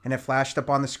left, and it flashed up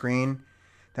on the screen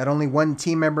that only one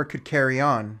team member could carry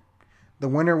on, the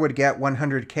winner would get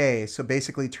 100K, so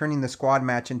basically turning the squad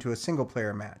match into a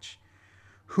single-player match.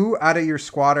 Who out of your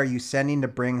squad are you sending to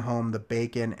bring home the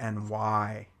bacon and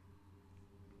why?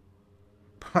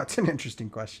 That's an interesting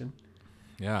question.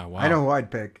 Yeah. Wow. I know who I'd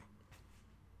pick.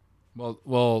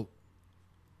 Well,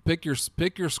 pick your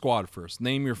squad first.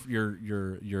 Name your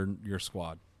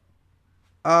squad.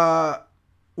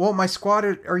 Well, my squad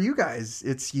are you guys.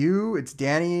 It's you, it's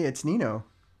Danny, it's Nino,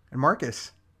 and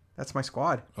Marcus. That's my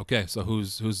squad. Okay, so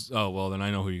who's? Oh, well, then I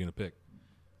know who you're gonna pick.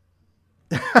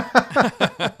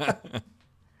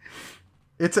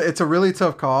 It's a really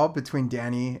tough call between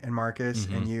Danny and Marcus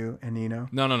and you and Nino.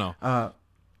 No.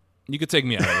 You could take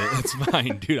me out of it. It's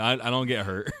fine, dude. I don't get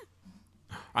hurt.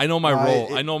 I know my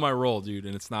role. I know my role, dude,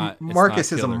 and it's not.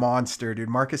 Marcus not is a killer. monster, dude.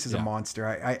 Marcus is a monster.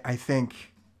 I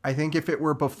think if it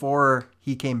were before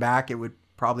he came back, it would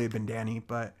probably have been Danny,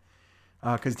 but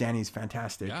because Danny's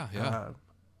fantastic. Yeah.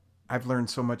 I've learned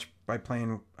so much by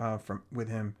playing with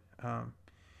him.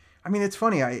 I mean, it's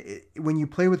funny. When you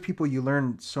play with people, you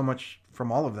learn so much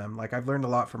from all of them. Like I've learned a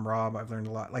lot from Rob. I've learned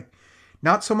a lot. Like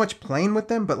not so much playing with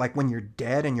them, but like when you're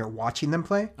dead and you're watching them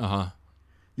play.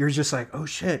 You're just like, oh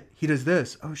shit, he does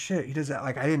this. Oh shit, he does that.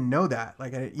 Like I didn't know that.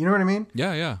 Like you know what I mean?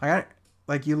 Yeah.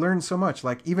 Like you learn so much.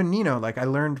 Like even Nino. Like I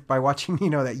learned by watching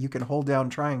Nino that you can hold down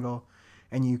triangle,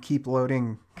 and you keep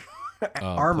loading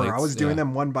armor. Plates, I was doing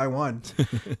them one by one.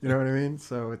 You know what I mean?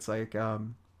 So it's like,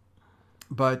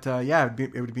 but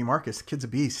it would be Marcus. The kid's a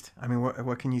beast. I mean,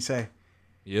 what can you say?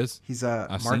 He is. He's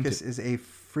Marcus is a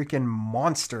freaking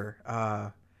monster.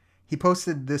 He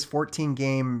posted this 14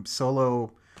 game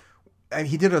solo.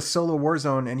 He did a solo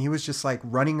Warzone, and he was just like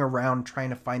running around trying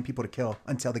to find people to kill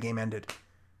until the game ended.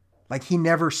 Like he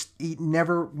never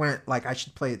went like I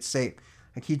should play it safe.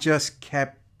 Like he just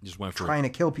kept went for trying to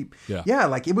kill people. Yeah.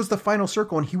 Like it was the final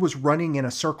circle, and he was running in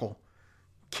a circle,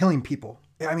 killing people.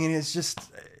 I mean, it's just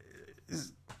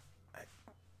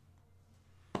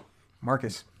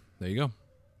Marcus. There you go.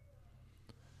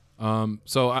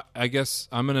 So I guess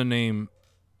I'm gonna name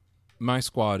my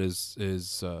squad is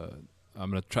I'm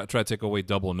gonna try to take away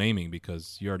double naming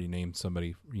because you already named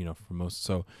somebody for most.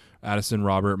 So Addison,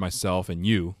 Robert, myself, and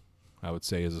you, I would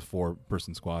say is a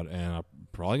 4-person squad, and I'm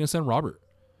probably gonna send Robert.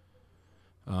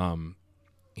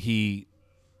 He's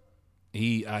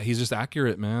just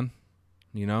accurate, man.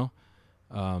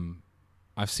 I've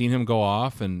seen him go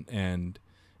off, and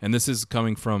this is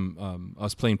coming from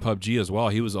us playing PUBG as well.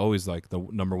 He was always like the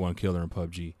number one killer in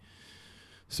PUBG.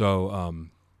 So,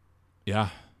 yeah,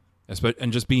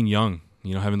 and just being young,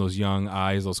 having those young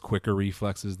eyes, those quicker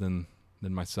reflexes than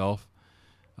myself.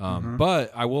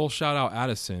 But I will shout out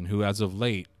Addison, who as of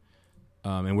late,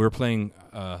 and we were playing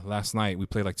last night. We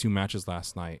played like 2 matches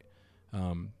last night.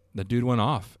 The dude went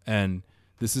off, and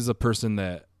this is a person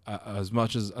that, as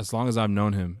long as I've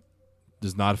known him,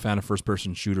 is not a fan of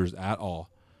first-person shooters at all.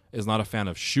 Is not a fan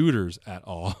of shooters at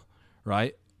all,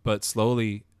 right? But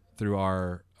slowly through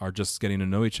our just getting to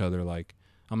know each other, like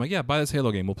I'm like, yeah, buy this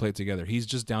Halo game, we'll play it together. He's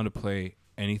just down to play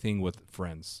anything with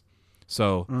friends.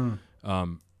 So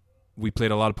we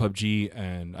played a lot of PUBG,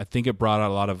 and I think it brought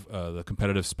out a lot of the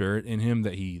competitive spirit in him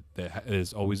that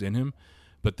is always in him.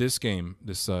 But this game,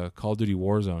 this Call of Duty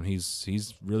Warzone,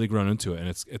 he's really grown into it, and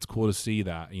it's cool to see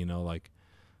that, like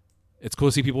it's cool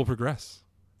to see people progress.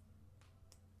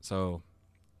 So,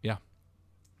 yeah,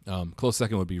 close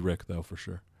second would be Rick though, for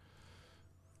sure.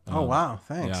 Oh wow,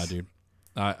 thanks. Yeah, dude.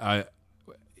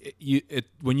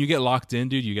 When you get locked in,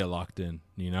 dude, you get locked in.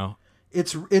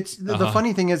 It's the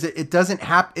funny thing is it doesn't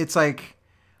happen. It's like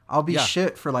I'll be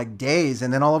shit for like days,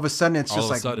 and then all of a sudden it's just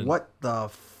like, what the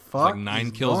fuck? Like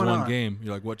 9 kills one game.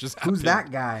 You're like, what just happened? Who's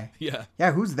that guy? Yeah,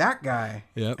 who's that guy?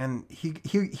 Yeah. And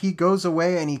he goes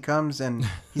away and he comes and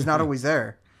he's not always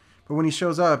there, but when he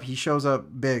shows up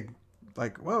big.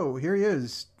 Like, whoa, here he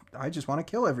is. I just want to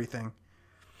kill everything.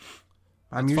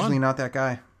 I'm usually not that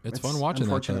guy. It's fun watching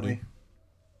that.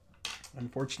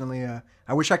 Unfortunately,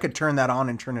 I wish I could turn that on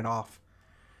and turn it off.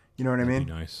 You know what I mean? That'd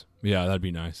be nice. Yeah, that'd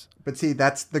be nice. But see,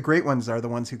 that's the great ones are the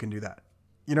ones who can do that.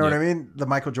 You know what I mean? The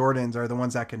Michael Jordans are the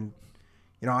ones that can.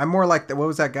 I'm more like what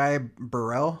was that guy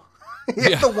Burrell? He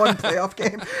had the one playoff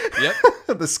game.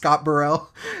 Yep. The Scott Burrell.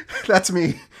 That's me.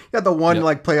 He had the one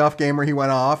like playoff game where he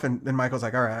went off, and Michael's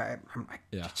like, all right,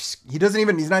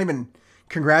 he's not even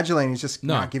congratulating. He's just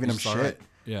not giving him shit. Right.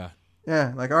 Yeah.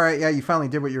 Yeah. Like, all right. Yeah. You finally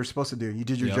did what you were supposed to do. You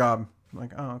did your job. I'm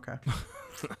like, oh, okay.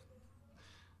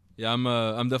 Yeah.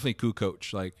 I'm definitely cool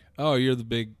coach. Like, oh, you're the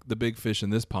big fish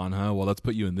in this pond, huh? Well, let's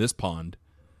put you in this pond.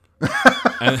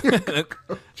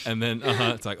 and then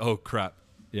it's like, oh crap.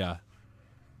 Yeah.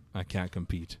 I can't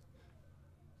compete.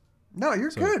 No,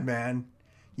 you're good, man.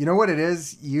 You know what it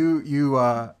is? You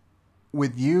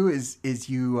with you is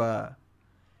you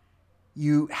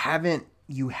haven't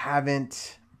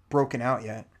broken out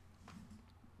yet.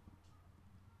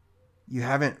 You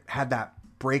haven't had that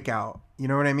breakout. You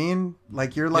know what I mean?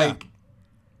 Like you're like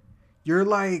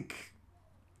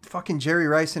fucking Jerry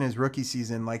Rice in his rookie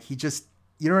season. Like he just,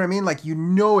 you know what I mean? Like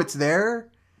it's there,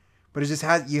 but it just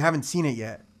you haven't seen it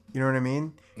yet. You know what I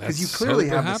mean? Because you clearly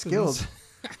have the skills.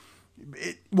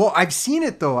 Well, I've seen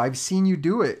it though. I've seen you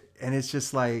do it, and it's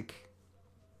just like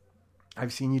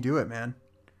I've seen you do it, man.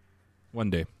 One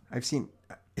day. I've seen.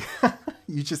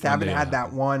 You just haven't had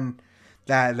that one.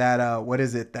 That what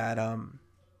is it?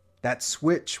 That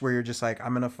switch where you're just like,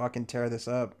 I'm gonna fucking tear this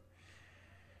up.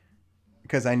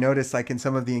 Because I noticed, like in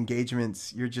some of the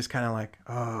engagements, you're just kind of like,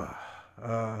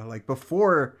 like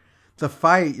before the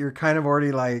fight, you're kind of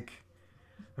already like.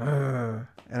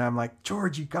 And I'm like,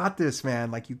 George, you got this, man.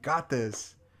 Like, you got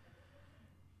this.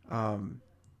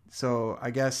 So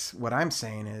I guess what I'm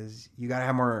saying is you got to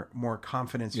have more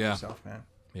confidence in yourself, man.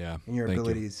 Yeah. In your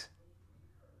abilities.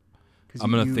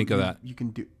 I'm going to think of that. You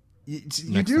can do.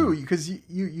 You do, because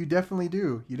you definitely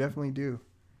do. You definitely do.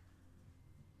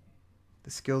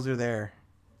 The skills are there.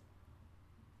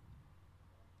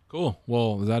 Cool.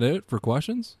 Well, is that it for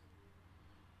questions?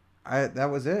 That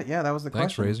was it. Yeah, that was the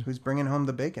question. Razor. Who's bringing home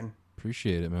the bacon?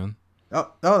 Appreciate it, man.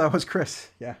 Oh, that was Chris.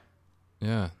 Yeah.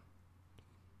 Yeah.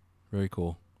 Very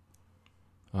cool.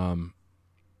 Well,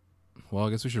 I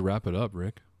guess we should wrap it up,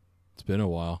 Rick. It's been a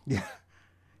while. Yeah.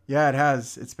 Yeah, it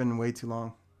has. It's been way too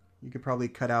long. You could probably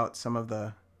cut out some of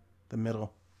the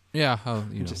middle. Yeah,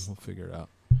 we'll figure it out.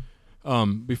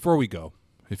 Before we go,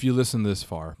 if you listen this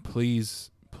far,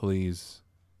 please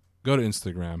go to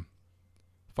Instagram.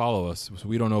 Follow us. So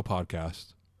We Don't Know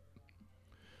Podcast.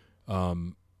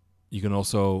 You can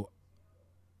also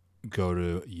go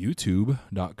to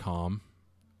youtube.com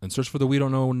and search for the We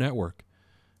Don't Know Network.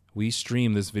 We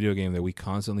stream this video game that we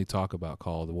constantly talk about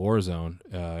called Warzone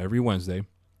every Wednesday.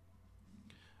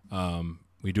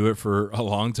 We do it for a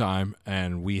long time,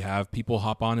 and we have people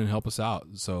hop on and help us out.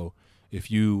 So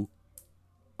if you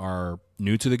are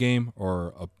new to the game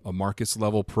or a Marcus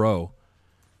level pro,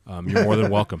 you're more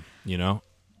than welcome. You're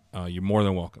more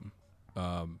than welcome.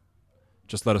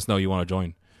 Just let us know you want to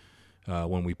join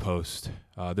when we post.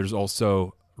 There's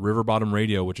also River Bottom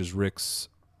Radio, which is Rick's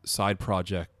side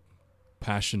project,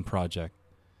 passion project.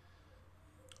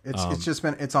 It's just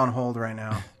been on hold right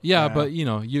now. Yeah, but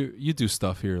you do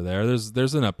stuff here or there.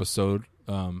 There's an episode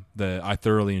that I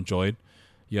thoroughly enjoyed.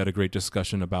 You had a great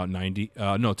discussion about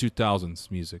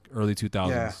 2000s music, early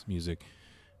 2000s music,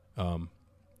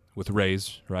 with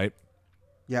Raze, right?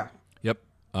 Yeah. Yep.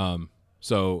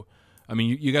 So, I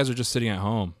mean, you guys are just sitting at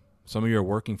home. Some of you are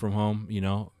working from home, you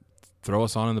know, throw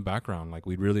us on in the background. Like,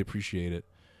 we'd really appreciate it.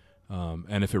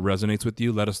 And if it resonates with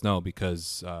you, let us know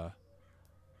because,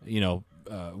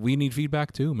 we need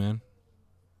feedback too, man.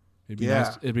 It'd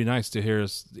be nice to hear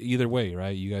us either way,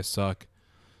 right? You guys suck.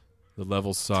 The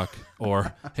levels suck.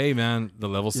 Or, hey, man, the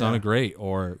levels sounded great.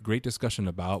 Or great discussion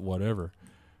about whatever.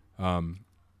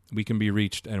 We can be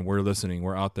reached, and we're listening.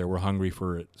 We're out there. We're hungry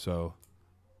for it. So,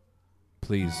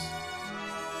 please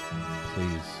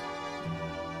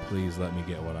let me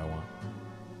get what I want.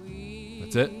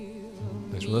 That's it.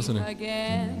 Thanks for listening.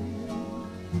 Again.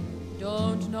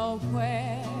 Don't know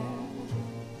where,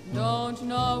 don't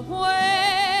know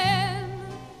when,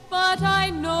 but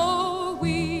I know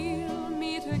we'll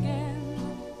meet again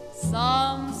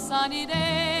some sunny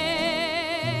day.